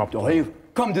sautilé, mon petit?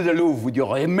 Come to the Louvre with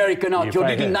your American art, your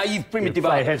little naive primitive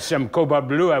art. If I had some cobalt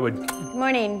blue, I would. Good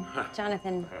morning,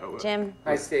 Jonathan, Jim.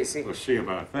 Hi, Stacy. We'll see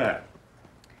about that.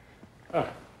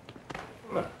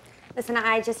 Listen,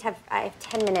 I have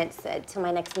 10 minutes till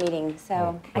my next meeting,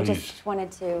 so I just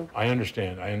wanted to. I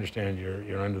understand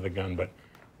you're under the gun, but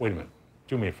wait a minute.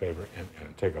 Do me a favor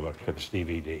and take a look at this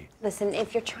DVD. Listen,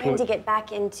 if you're trying to get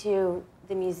back into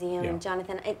the museum,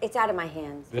 Jonathan, it's out of my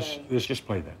hands. This just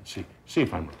play that and see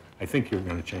if I'm right. I think you're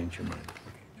going to change your mind.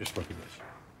 Okay, just look at this.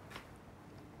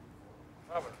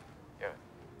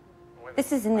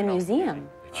 This is in the museum.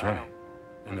 That's right.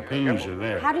 And the paintings are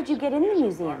there. How did you get in the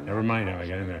museum? Never mind how I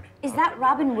got in there. Is that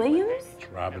Robin Williams? It's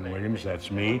Robin Williams. That's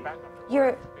me.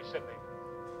 You're.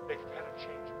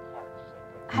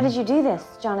 How did you do this,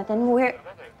 Jonathan?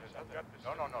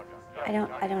 I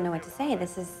don't know what to say.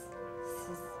 This is.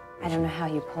 I don't know how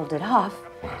you pulled it off.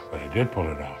 Well, but I did pull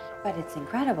it off. But it's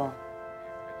incredible.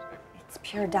 It's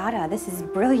pure data. This is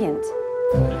brilliant.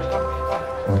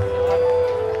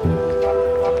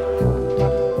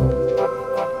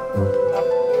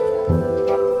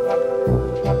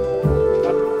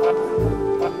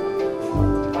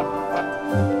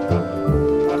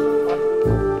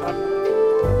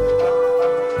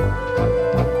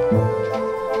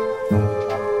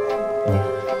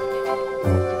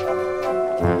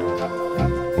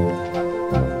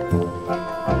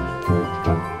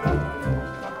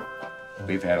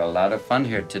 We've had a lot of fun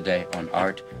here today on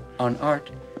art. On art.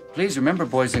 Please remember,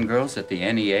 boys and girls, that the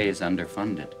NEA is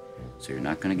underfunded. So you're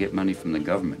not going to get money from the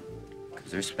government, because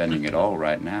they're spending it all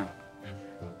right now.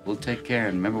 We'll take care,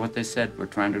 and remember what they said, we're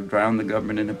trying to drown the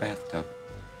government in a bathtub.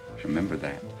 Remember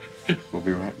that. We'll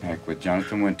be right back with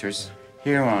Jonathan Winters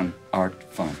here on Art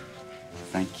Fun.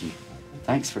 Thank you.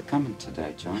 Thanks for coming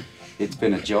today, John. It's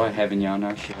been a joy having you on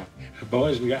our show.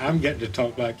 Boys, I'm getting to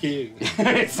talk like you.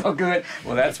 It's so good.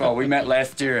 Well, that's why we met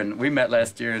last year, and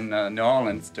New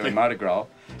Orleans during Mardi Gras.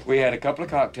 We had a couple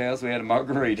of cocktails. We had a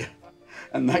margarita.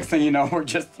 And next thing you know, we're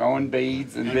just throwing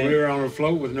beads and we were on a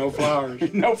float with no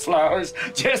flowers. No flowers,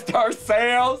 just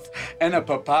ourselves and a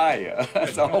papaya.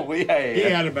 That's all we had. He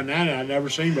had a banana I'd never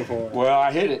seen before. Well,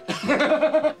 I hit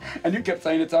it. And you kept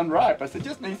saying it's unripe. I said, it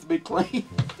just needs to be clean.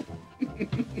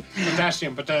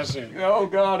 Potassium. Oh,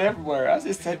 God, everywhere. I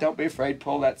just said, don't be afraid,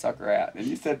 pull that sucker out. And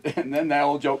you said, and then that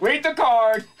old joke, read the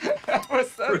card. That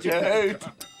was such a hoot.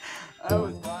 That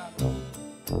was wild.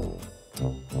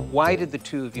 Why did the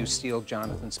two of you steal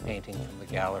Jonathan's painting from the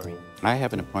gallery? I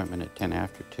have an appointment at 10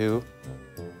 after 2.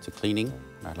 It's a cleaning.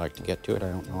 I'd like to get to it. I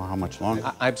don't know how much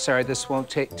longer. I'm sorry, this won't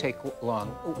take long.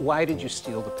 Why did you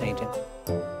steal the painting?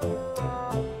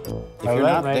 If you're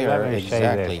not there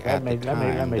exactly at the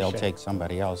time, they'll take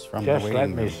somebody else from the waiting room.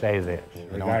 Just let me say this,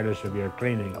 regardless of your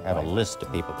cleaning. I have a list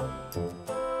of people.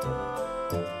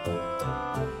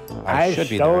 I should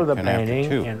be there stole at the 10 after painting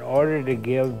 2. in order to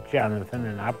give Jonathan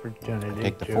an opportunity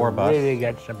Take the to 4 bus really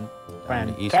get some down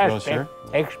to East fantastic Grocer.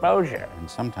 exposure. And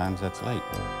sometimes that's late.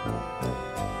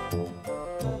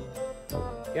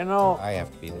 You know, I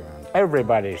have to be there on time.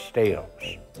 everybody steals.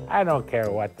 I don't care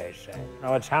what they say. You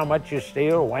know, it's how much you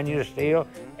steal, when you steal,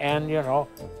 and, you know,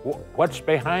 what's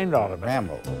behind all of it.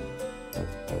 Rambo.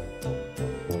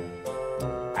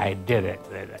 I did it.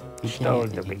 I stole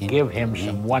to give him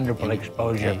some wonderful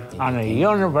exposure on a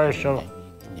universal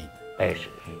basis.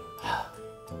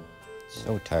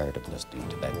 So tired of listening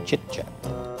to that chit-chat.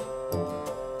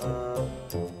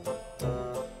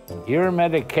 Your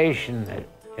medication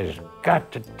has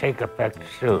got to take effect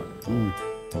soon.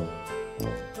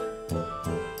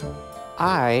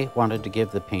 I wanted to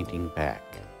give the painting back.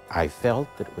 I felt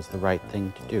that it was the right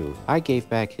thing to do. I gave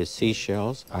back his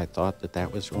seashells. I thought that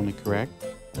that was only correct.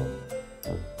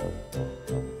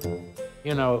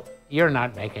 You know, you're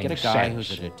not making Get a guy sense.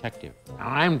 who's a detective.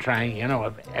 I'm trying, you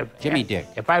know, Jimmy Dick.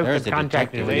 If I There's could a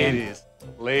contact you detective. again.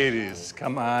 Ladies,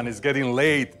 come on, it's getting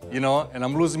late, you know, and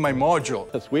I'm losing my mojo.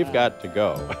 We've got to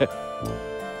go.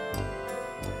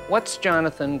 What's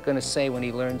Jonathan going to say when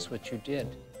he learns what you did?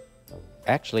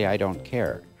 Actually, I don't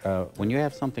care. When you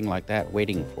have something like that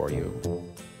waiting for you,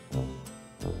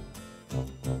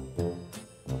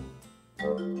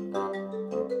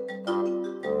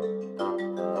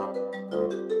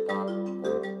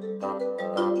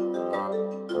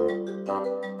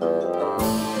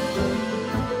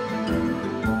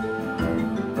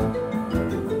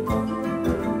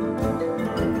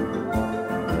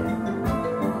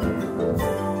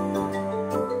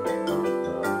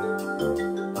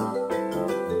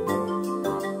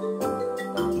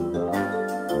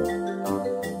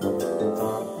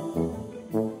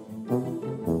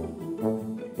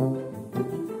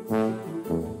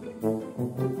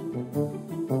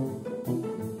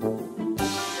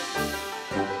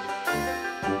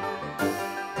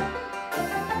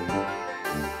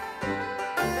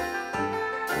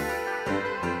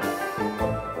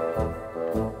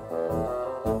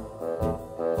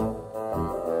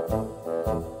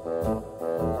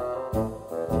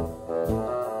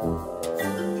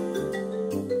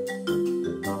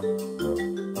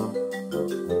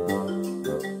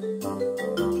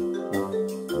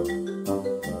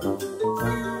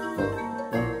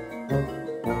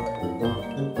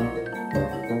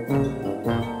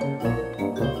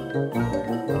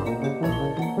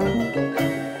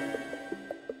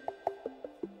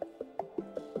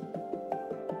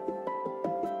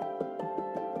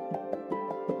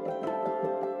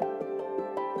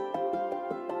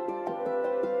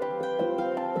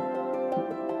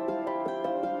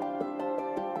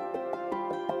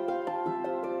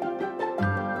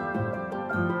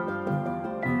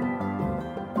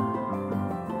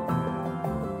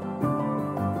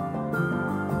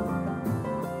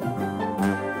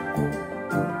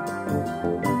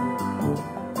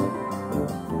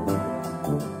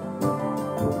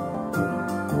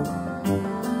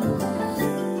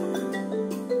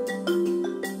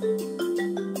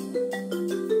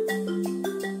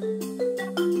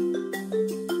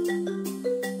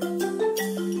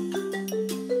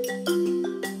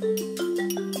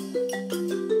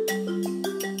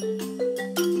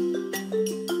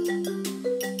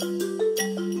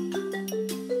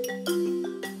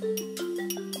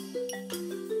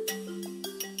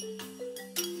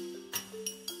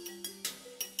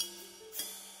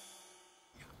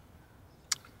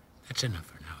 That's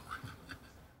enough.